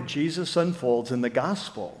story of Jesus unfolds in the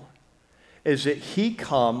gospel is that he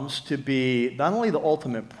comes to be not only the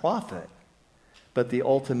ultimate prophet, but the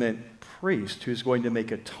ultimate priest who's going to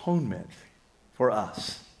make atonement for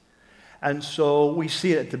us. And so we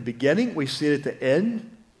see it at the beginning, we see it at the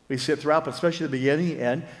end, we see it throughout, but especially the beginning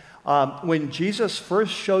and end. When Jesus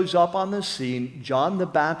first shows up on the scene, John the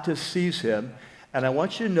Baptist sees him, and I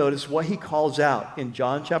want you to notice what he calls out in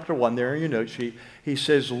John chapter 1, there in your note sheet. He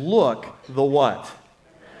says, "Look, the what?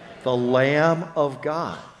 The Lamb of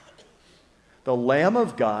God." The Lamb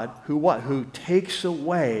of God, who what? Who takes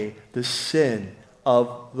away the sin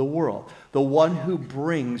of the world. The one who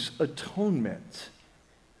brings atonement.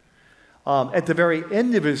 At the very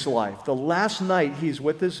end of his life, the last night he's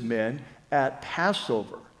with his men at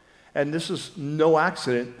Passover. And this is no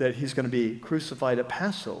accident that he's going to be crucified at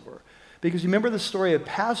Passover. Because you remember the story of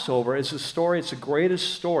Passover is a story, it's the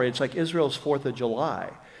greatest story. It's like Israel's 4th of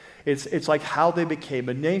July. It's like how they became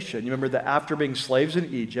a nation. You remember that after being slaves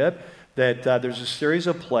in Egypt, that there's a series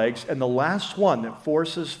of plagues, and the last one that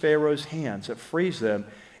forces Pharaoh's hands, that frees them,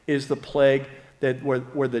 is the plague that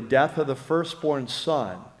where the death of the firstborn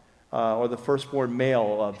son, or the firstborn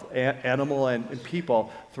male of animal and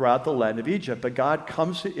people throughout the land of Egypt. But God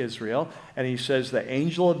comes to Israel, and he says the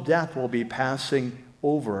angel of death will be passing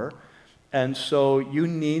over, and so you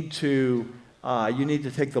need to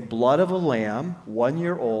take the blood of a lamb, 1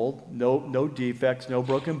 year old, no defects, no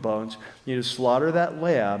broken bones. You need to slaughter that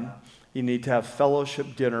lamb. You need to have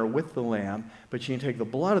fellowship dinner with the lamb, but you need to take the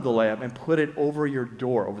blood of the lamb and put it over your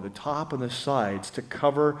door, over the top and the sides, to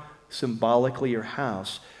cover symbolically your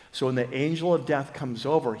house. So when the angel of death comes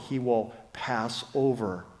over, he will pass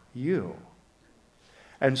over you.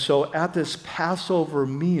 And so at this Passover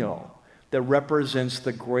meal that represents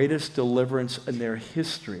the greatest deliverance in their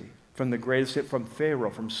history, from Pharaoh,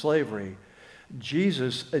 from slavery,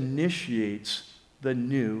 Jesus initiates the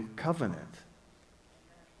new covenant.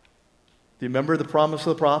 Do you remember the promise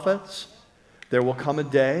of the prophets? There will come a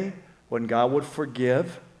day when God would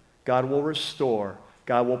forgive, God will restore,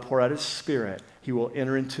 God will pour out his Spirit. He will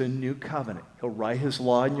enter into a new covenant. He'll write his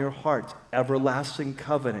law in your heart, everlasting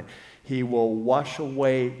covenant. He will wash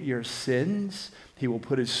away your sins. He will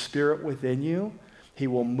put his Spirit within you. He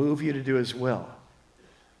will move you to do his will.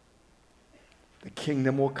 The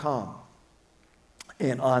kingdom will come.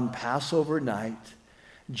 And on Passover night,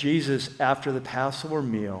 Jesus, after the Passover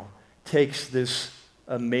meal, takes this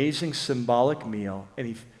amazing symbolic meal,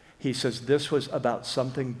 and he says this was about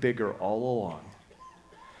something bigger all along.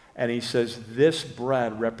 And he says, this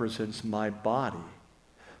bread represents my body.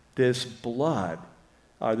 This blood,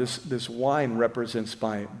 this wine represents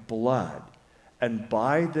my blood. And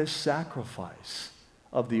by this sacrifice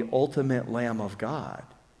of the ultimate Lamb of God,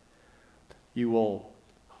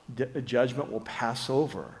 judgment will pass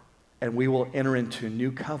over, and we will enter into a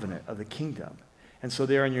new covenant of the kingdom. And so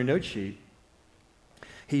there on your note sheet,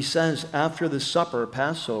 he says after the supper,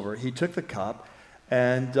 Passover, he took the cup,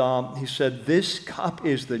 and he said, this cup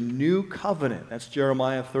is the new covenant. That's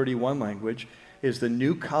Jeremiah 31 language, is the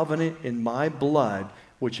new covenant in my blood,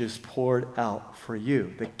 which is poured out for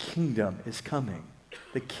you. The kingdom is coming.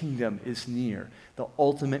 The kingdom is near. The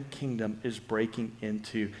ultimate kingdom is breaking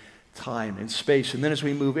into time and space. And then as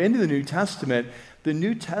we move into the New Testament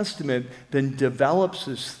then develops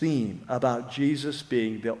this theme about Jesus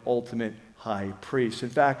being the ultimate high priest. In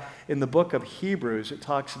fact, in the book of Hebrews, it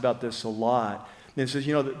talks about this a lot. And it says,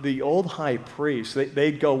 the old high priests,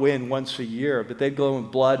 they'd go in once a year, but they'd go in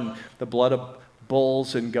blood, and the blood of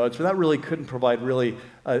bulls and goats, but that really couldn't provide really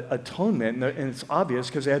atonement. And it's obvious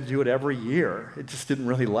because they had to do it every year. It just didn't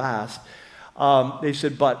really last. They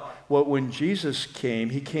said, but when Jesus came,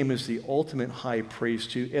 he came as the ultimate high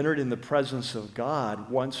priest who entered in the presence of God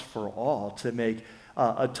once for all to make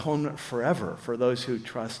atonement forever for those who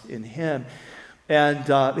trust in him. And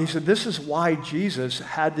he said, this is why Jesus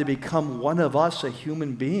had to become one of us, a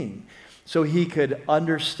human being, so he could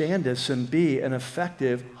understand us and be an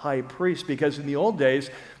effective high priest. Because in the old days,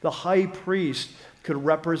 the high priest could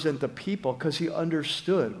represent the people because he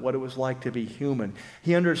understood what it was like to be human.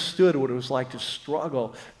 He understood what it was like to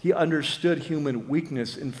struggle. He understood human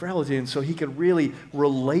weakness and frailty, and so he could really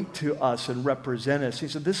relate to us and represent us. He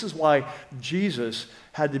said, this is why Jesus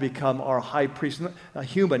had to become our high priest, a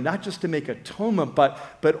human, not just to make atonement,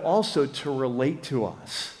 but also to relate to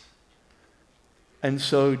us. And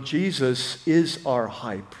so Jesus is our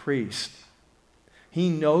high priest. He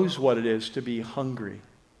knows what it is to be hungry.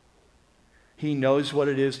 He knows what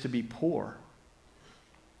it is to be poor.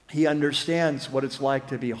 He understands what it's like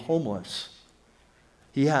to be homeless.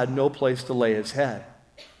 He had no place to lay his head.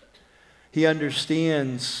 He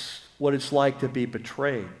understands what it's like to be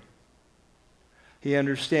betrayed. He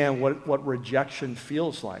understands what rejection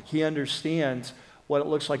feels like. He understands what it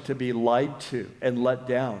looks like to be lied to and let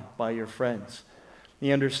down by your friends.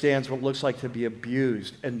 He understands what it looks like to be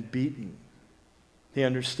abused and beaten. He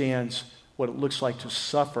understands what it looks like to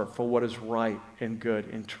suffer for what is right and good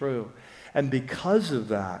and true. And because of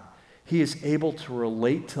that, he is able to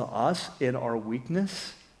relate to us in our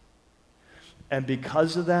weakness. And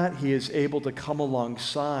because of that, he is able to come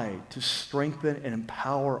alongside to strengthen and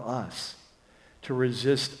empower us to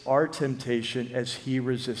resist our temptation as he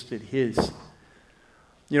resisted his.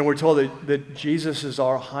 You know, we're told that Jesus, as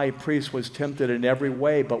our high priest, was tempted in every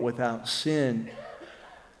way, but without sin.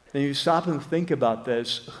 And you stop and think about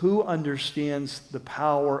this. Who understands the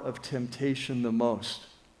power of temptation the most?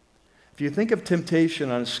 If you think of temptation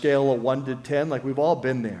on a scale of 1 to 10, like we've all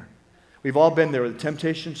been there. We've all been there where the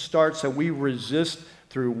temptation starts and we resist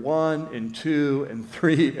through 1 and 2 and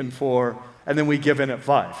 3 and 4, and then we give in at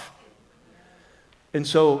 5. And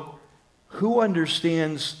so, who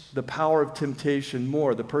understands the power of temptation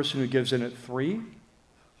more? The person who gives in at 3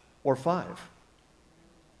 or 5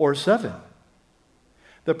 or 7?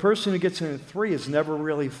 The person who gets in at 3 has never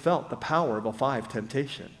really felt the power of a 5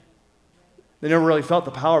 temptation. They never really felt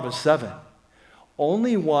the power of a 7.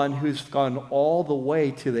 Only one who's gone all the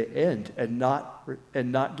way to the end and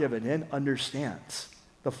not given in understands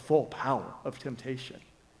the full power of temptation.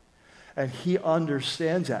 And he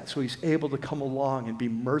understands that, so he's able to come along and be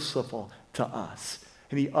merciful to us.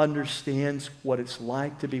 And he understands what it's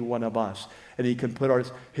like to be one of us. And he can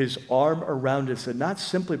put his arm around us and not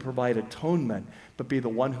simply provide atonement, but be the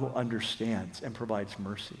one who understands and provides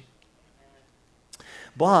mercy.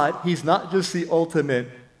 But he's not just the ultimate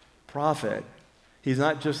prophet. He's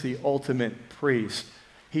not just the ultimate priest.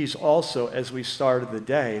 He's also, as we started the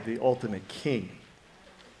day, the ultimate king.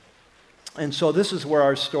 And so this is where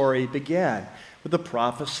our story began, with the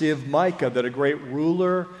prophecy of Micah, that a great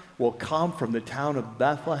ruler will come from the town of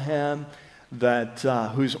Bethlehem,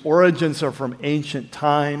 whose origins are from ancient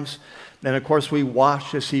times. And of course, we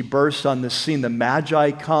watch as he bursts on the scene. The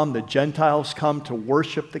Magi come, the Gentiles come to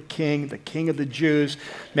worship the King of the Jews.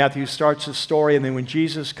 Matthew starts the story, and then when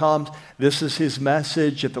Jesus comes, this is his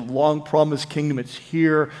message that the long-promised kingdom, it's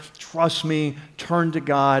here. Trust me, turn to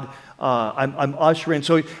God. I'm ushering.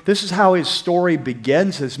 So this is how his story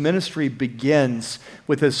begins. His ministry begins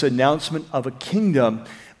with this announcement of a kingdom,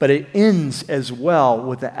 but it ends as well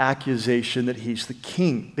with the accusation that he's the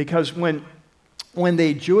king. Because when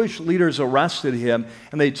the Jewish leaders arrested him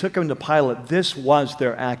and they took him to Pilate, this was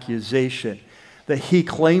their accusation, that he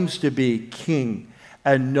claims to be king.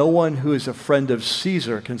 And no one who is a friend of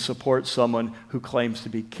Caesar can support someone who claims to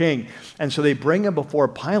be king. And so they bring him before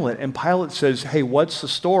Pilate, and Pilate says, hey, what's the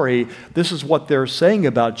story? This is what they're saying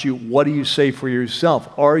about you. What do you say for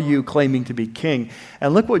yourself? Are you claiming to be king?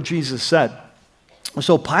 And look what Jesus said.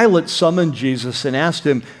 So Pilate summoned Jesus and asked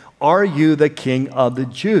him, are you the king of the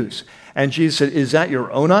Jews? And Jesus said, is that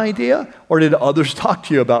your own idea, or did others talk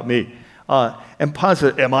to you about me? And Pilate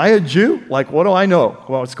said, am I a Jew? Like, what do I know about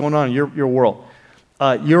what's going on in your world?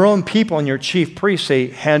 Your own people and your chief priests, they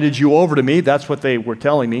handed you over to me. That's what they were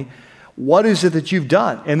telling me. What is it that you've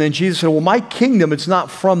done? And then Jesus said, well, my kingdom, it's not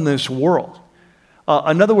from this world.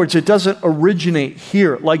 In other words, it doesn't originate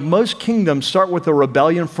here. Like most kingdoms start with a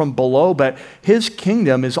rebellion from below, but his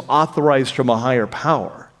kingdom is authorized from a higher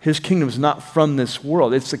power. His kingdom is not from this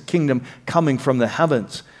world. It's the kingdom coming from the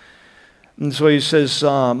heavens. And so he says,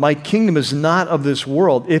 my kingdom is not of this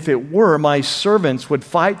world. If it were, my servants would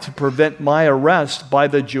fight to prevent my arrest by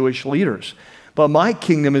the Jewish leaders. But my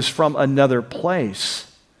kingdom is from another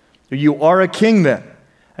place. You are a king then.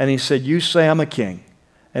 And he said, you say I'm a king.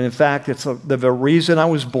 And in fact, it's the reason I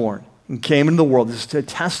was born and came into the world is to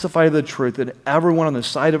testify to the truth, that everyone on the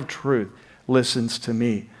side of truth listens to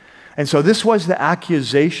me. And so this was the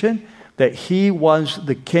accusation that he was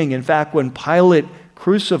the king. In fact, when Pilate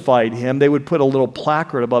crucified him, they would put a little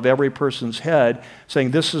placard above every person's head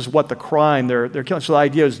saying, this is what the crime they're killing. So the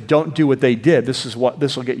idea is, don't do what they did. This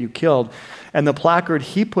will get you killed. And the placard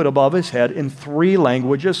he put above his head in 3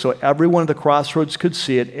 languages, so everyone at the crossroads could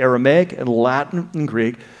see it, Aramaic and Latin and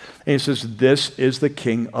Greek. And he says, this is the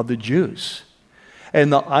King of the Jews.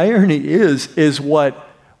 And the irony is what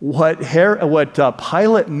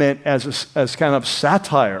Pilate meant as kind of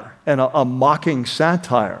satire and a mocking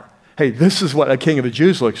satire. Hey, this is what a king of the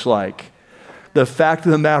Jews looks like. The fact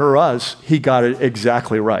of the matter is, he got it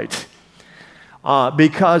exactly right.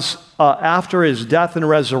 Because after his death and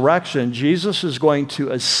resurrection, Jesus is going to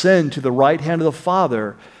ascend to the right hand of the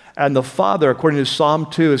Father, and the Father, according to Psalm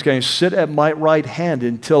 2, is going to sit at my right hand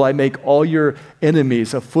until I make all your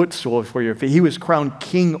enemies a footstool for your feet. He was crowned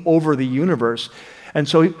king over the universe. And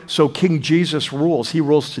so King Jesus rules. He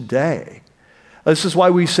rules today. This is why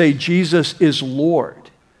we say Jesus is Lord.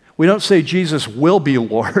 We don't say Jesus will be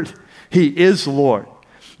Lord. He is Lord.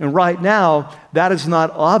 And right now, that is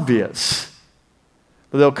not obvious.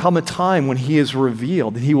 But there'll come a time when he is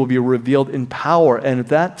revealed, and he will be revealed in power. And at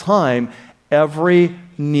that time, every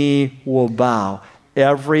knee will bow,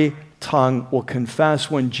 every tongue will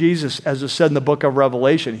confess. When Jesus, as is said in the book of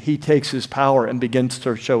Revelation, he takes his power and begins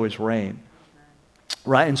to show his reign.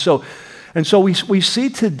 Right? And so we see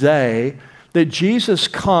today that Jesus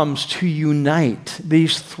comes to unite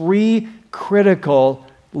these three critical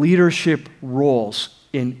leadership roles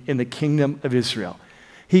in the kingdom of Israel.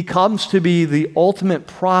 He comes to be the ultimate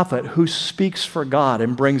prophet who speaks for God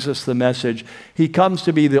and brings us the message. He comes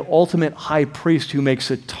to be the ultimate high priest who makes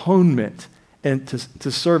atonement and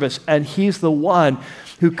to service. And he's the one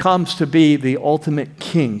who comes to be the ultimate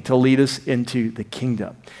king to lead us into the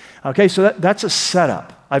kingdom. Okay, so that's a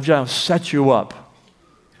setup. I've just set you up.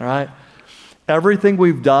 All right? Everything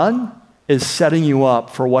we've done is setting you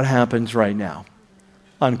up for what happens right now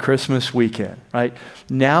on Christmas weekend, right?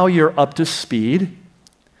 Now you're up to speed.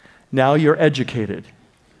 Now you're educated.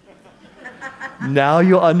 Now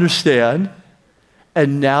you understand.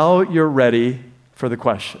 And now you're ready for the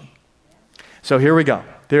question. So here we go.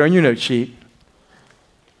 There on your note sheet.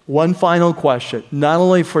 One final question, not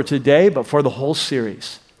only for today, but for the whole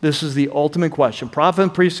series. This is the ultimate question. Prophet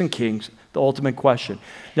and priests and kings, the ultimate question.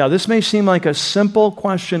 Now, this may seem like a simple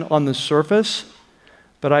question on the surface,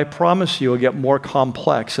 but I promise you it'll get more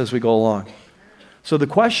complex as we go along. So the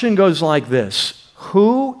question goes like this: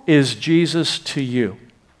 who is Jesus to you?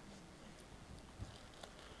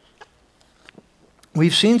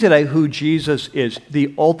 We've seen today who Jesus is,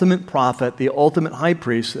 the ultimate prophet, the ultimate high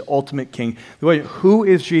priest, the ultimate king. Who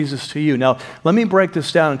is Jesus to you? Now, let me break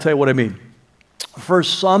this down and tell you what I mean. For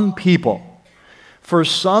some people,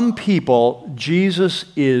 Jesus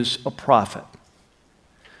is a prophet.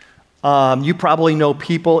 You probably know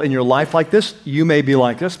people in your life like this. You may be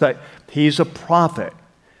like this, but he's a prophet.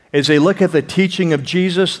 As they look at the teaching of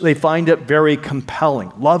Jesus, they find it very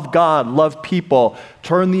compelling. Love God, love people,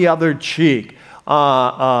 turn the other cheek,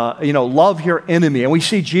 love your enemy. And we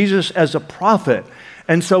see Jesus as a prophet.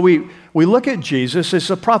 And so we look at Jesus as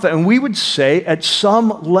a prophet, and we would say at some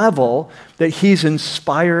level that he's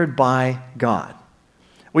inspired by God.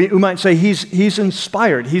 We might say he's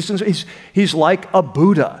inspired. He's like a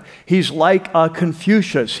Buddha. He's like a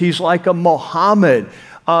Confucius. He's like a Muhammad.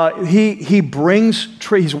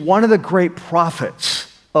 He's one of the great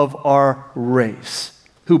prophets of our race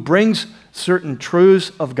who brings certain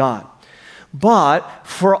truths of God. But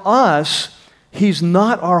for us, he's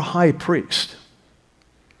not our high priest.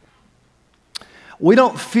 We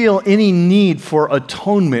don't feel any need for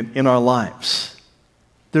atonement in our lives.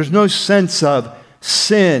 There's no sense of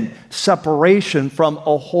sin, separation from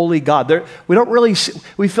a holy God.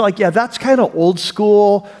 We feel like, that's kind of old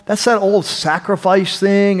school. That's that old sacrifice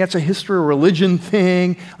thing. That's a history of religion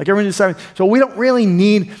thing. Like everyone decided. So we don't really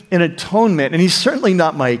need an atonement. And he's certainly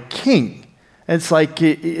not my king. It's like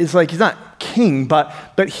he's not king, but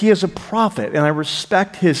he is a prophet, and I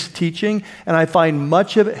respect his teaching, and I find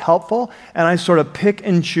much of it helpful, and I sort of pick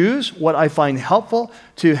and choose what I find helpful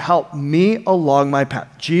to help me along my path.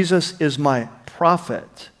 Jesus is my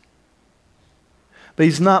prophet, but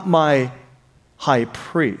he's not my high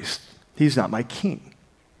priest. He's not my king.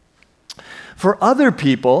 For other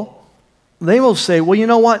people, they will say, well, you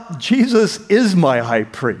know what? Jesus is my high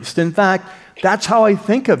priest. In fact, that's how I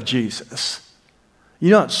think of Jesus.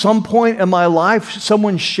 At some point in my life,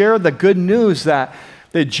 someone shared the good news that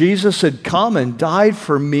Jesus had come and died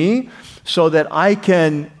for me so that I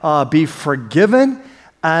can be forgiven,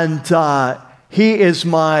 and he is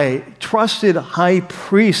my trusted high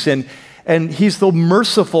priest, and he's the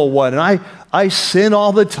merciful one. And I sin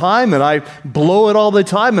all the time, and I blow it all the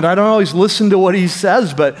time, and I don't always listen to what he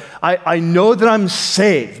says, but I know that I'm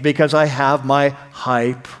saved because I have my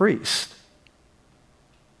high priest.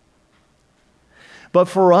 But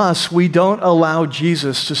for us, we don't allow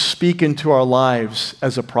Jesus to speak into our lives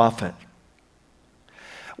as a prophet.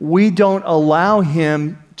 We don't allow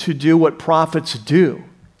him to do what prophets do,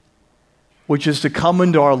 which is to come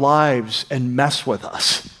into our lives and mess with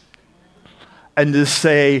us and to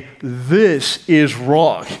say, this is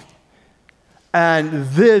wrong and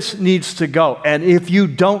this needs to go. And if you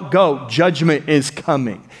don't go, judgment is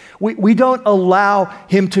coming. We don't allow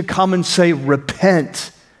him to come and say,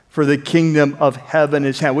 repent, for the kingdom of heaven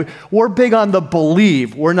is hand. We're big on the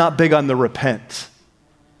believe. We're not big on the repent.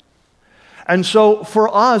 And so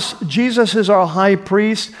for us, Jesus is our high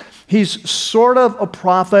priest. He's sort of a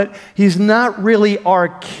prophet. He's not really our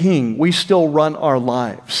king. We still run our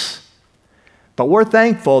lives. But we're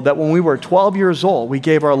thankful that when we were 12 years old, we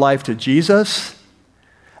gave our life to Jesus,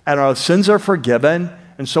 and our sins are forgiven,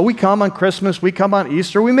 And so we come on Christmas, we come on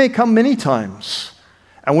Easter, we may come many times.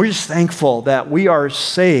 And we're just thankful that we are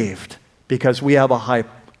saved because we have a high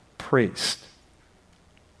priest.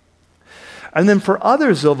 And then for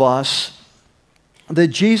others of us, that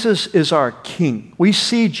Jesus is our king. We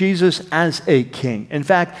see Jesus as a king. In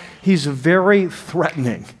fact, he's very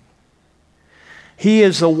threatening. He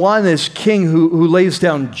is the one as king who lays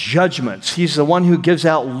down judgments. He's the one who gives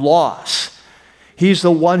out laws. He's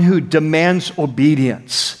the one who demands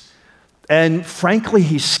obedience. And frankly,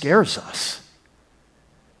 he scares us.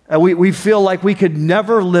 And we feel like we could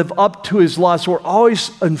never live up to his laws. We're always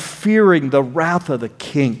fearing the wrath of the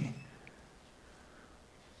king.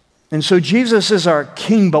 And so Jesus is our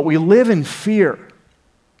king, but we live in fear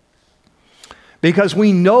because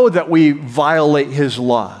we know that we violate his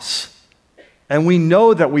laws. And we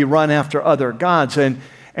know that we run after other gods. And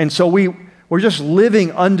so we're just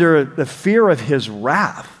living under the fear of his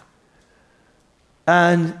wrath.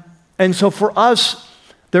 And so for us,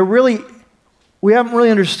 we haven't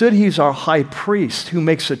really understood he's our high priest who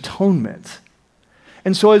makes atonement.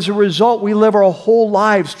 And so as a result, we live our whole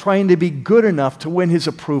lives trying to be good enough to win his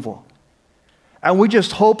approval. And we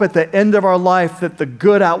just hope at the end of our life that the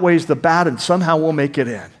good outweighs the bad and somehow we'll make it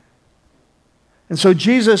in. And so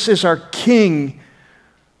Jesus is our king,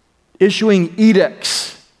 issuing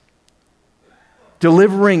edicts,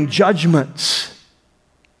 delivering judgments.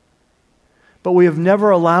 But we have never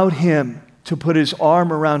allowed him to put his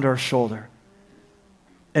arm around our shoulder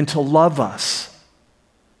and to love us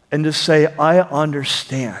and to say, I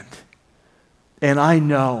understand, and I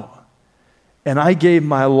know, and I gave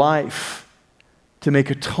my life to make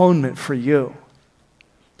atonement for you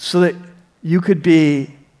so that you could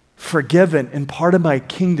be forgiven and part of my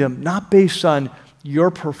kingdom, not based on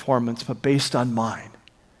your performance, but based on mine.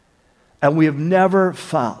 And we have never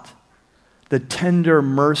found the tender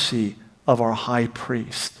mercy of our high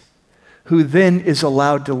priest, who then is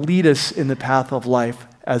allowed to lead us in the path of life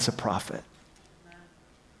as a prophet.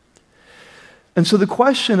 And so the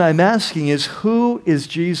question I'm asking is, who is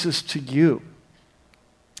Jesus to you?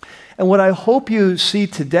 And what I hope you see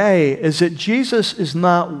today is that Jesus is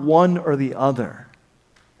not one or the other.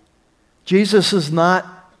 Jesus is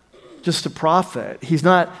not just a prophet. He's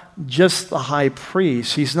not just the high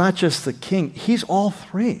priest. He's not just the king. He's all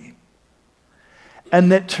three.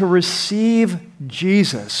 And that to receive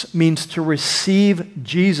Jesus means to receive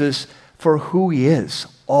Jesus for who he is,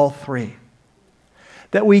 all three.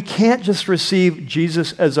 That we can't just receive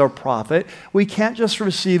Jesus as our prophet. We can't just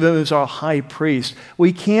receive him as our high priest.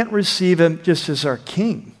 We can't receive him just as our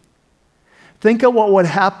king. Think of what would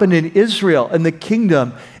happen in Israel and the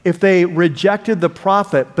kingdom if they rejected the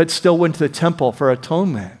prophet but still went to the temple for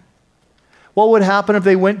atonement. What would happen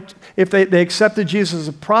if they accepted Jesus as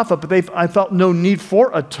a prophet, but I felt no need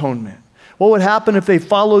for atonement? What would happen if they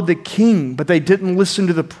followed the king, but they didn't listen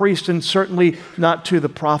to the priest and certainly not to the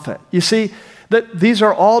prophet? You see, that these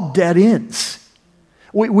are all dead ends.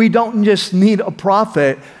 We don't just need a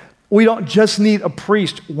prophet. We don't just need a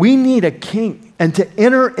priest. We need a king. And to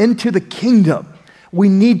enter into the kingdom, we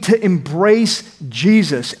need to embrace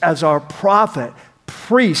Jesus as our prophet,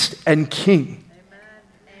 priest, and king.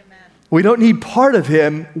 Amen. We don't need part of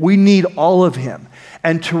him. We need all of him.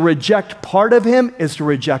 And to reject part of him is to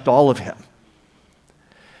reject all of him.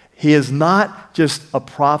 He is not just a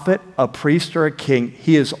prophet, a priest, or a king.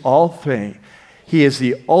 He is all three. He is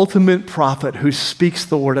the ultimate prophet who speaks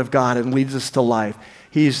the word of God and leads us to life.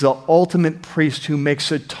 He's the ultimate priest who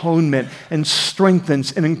makes atonement and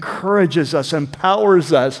strengthens and encourages us,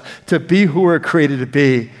 empowers us to be who we're created to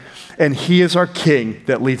be. And he is our king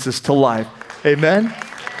that leads us to life. Amen?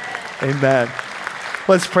 Amen.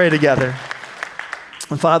 Let's pray together.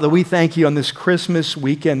 And Father, we thank you on this Christmas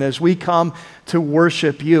weekend as we come to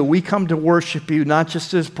worship you. We come to worship you not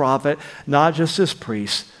just as prophet, not just as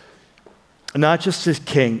priest, not just as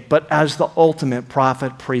king, but as the ultimate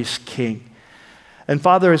prophet, priest, king. And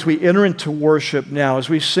Father, as we enter into worship now, as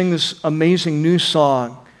we sing this amazing new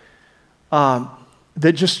song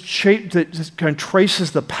that just kind of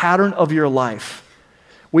traces the pattern of your life,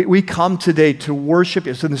 we come today to worship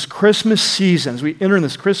you. So in this Christmas season, as we enter in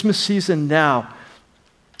this Christmas season now,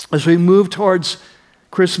 as we move towards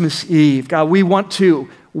Christmas Eve, God, we want to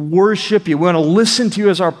worship you. We want to listen to you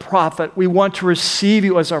as our prophet. We want to receive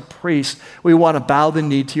you as our priest. We want to bow the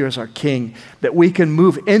knee to you as our king, that we can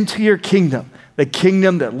move into your kingdom, the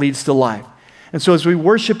kingdom that leads to life. And so as we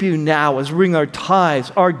worship you now, as we bring our tithes,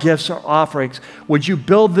 our gifts, our offerings, would you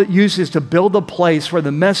use this to build a place where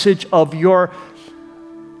the message of your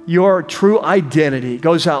true identity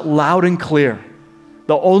goes out loud and clear?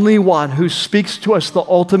 the only one who speaks to us the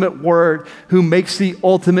ultimate word, who makes the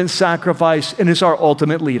ultimate sacrifice, and is our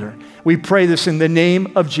ultimate leader. We pray this in the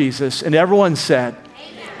name of Jesus. And everyone said,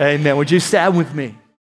 Amen. Amen. Would you stand with me?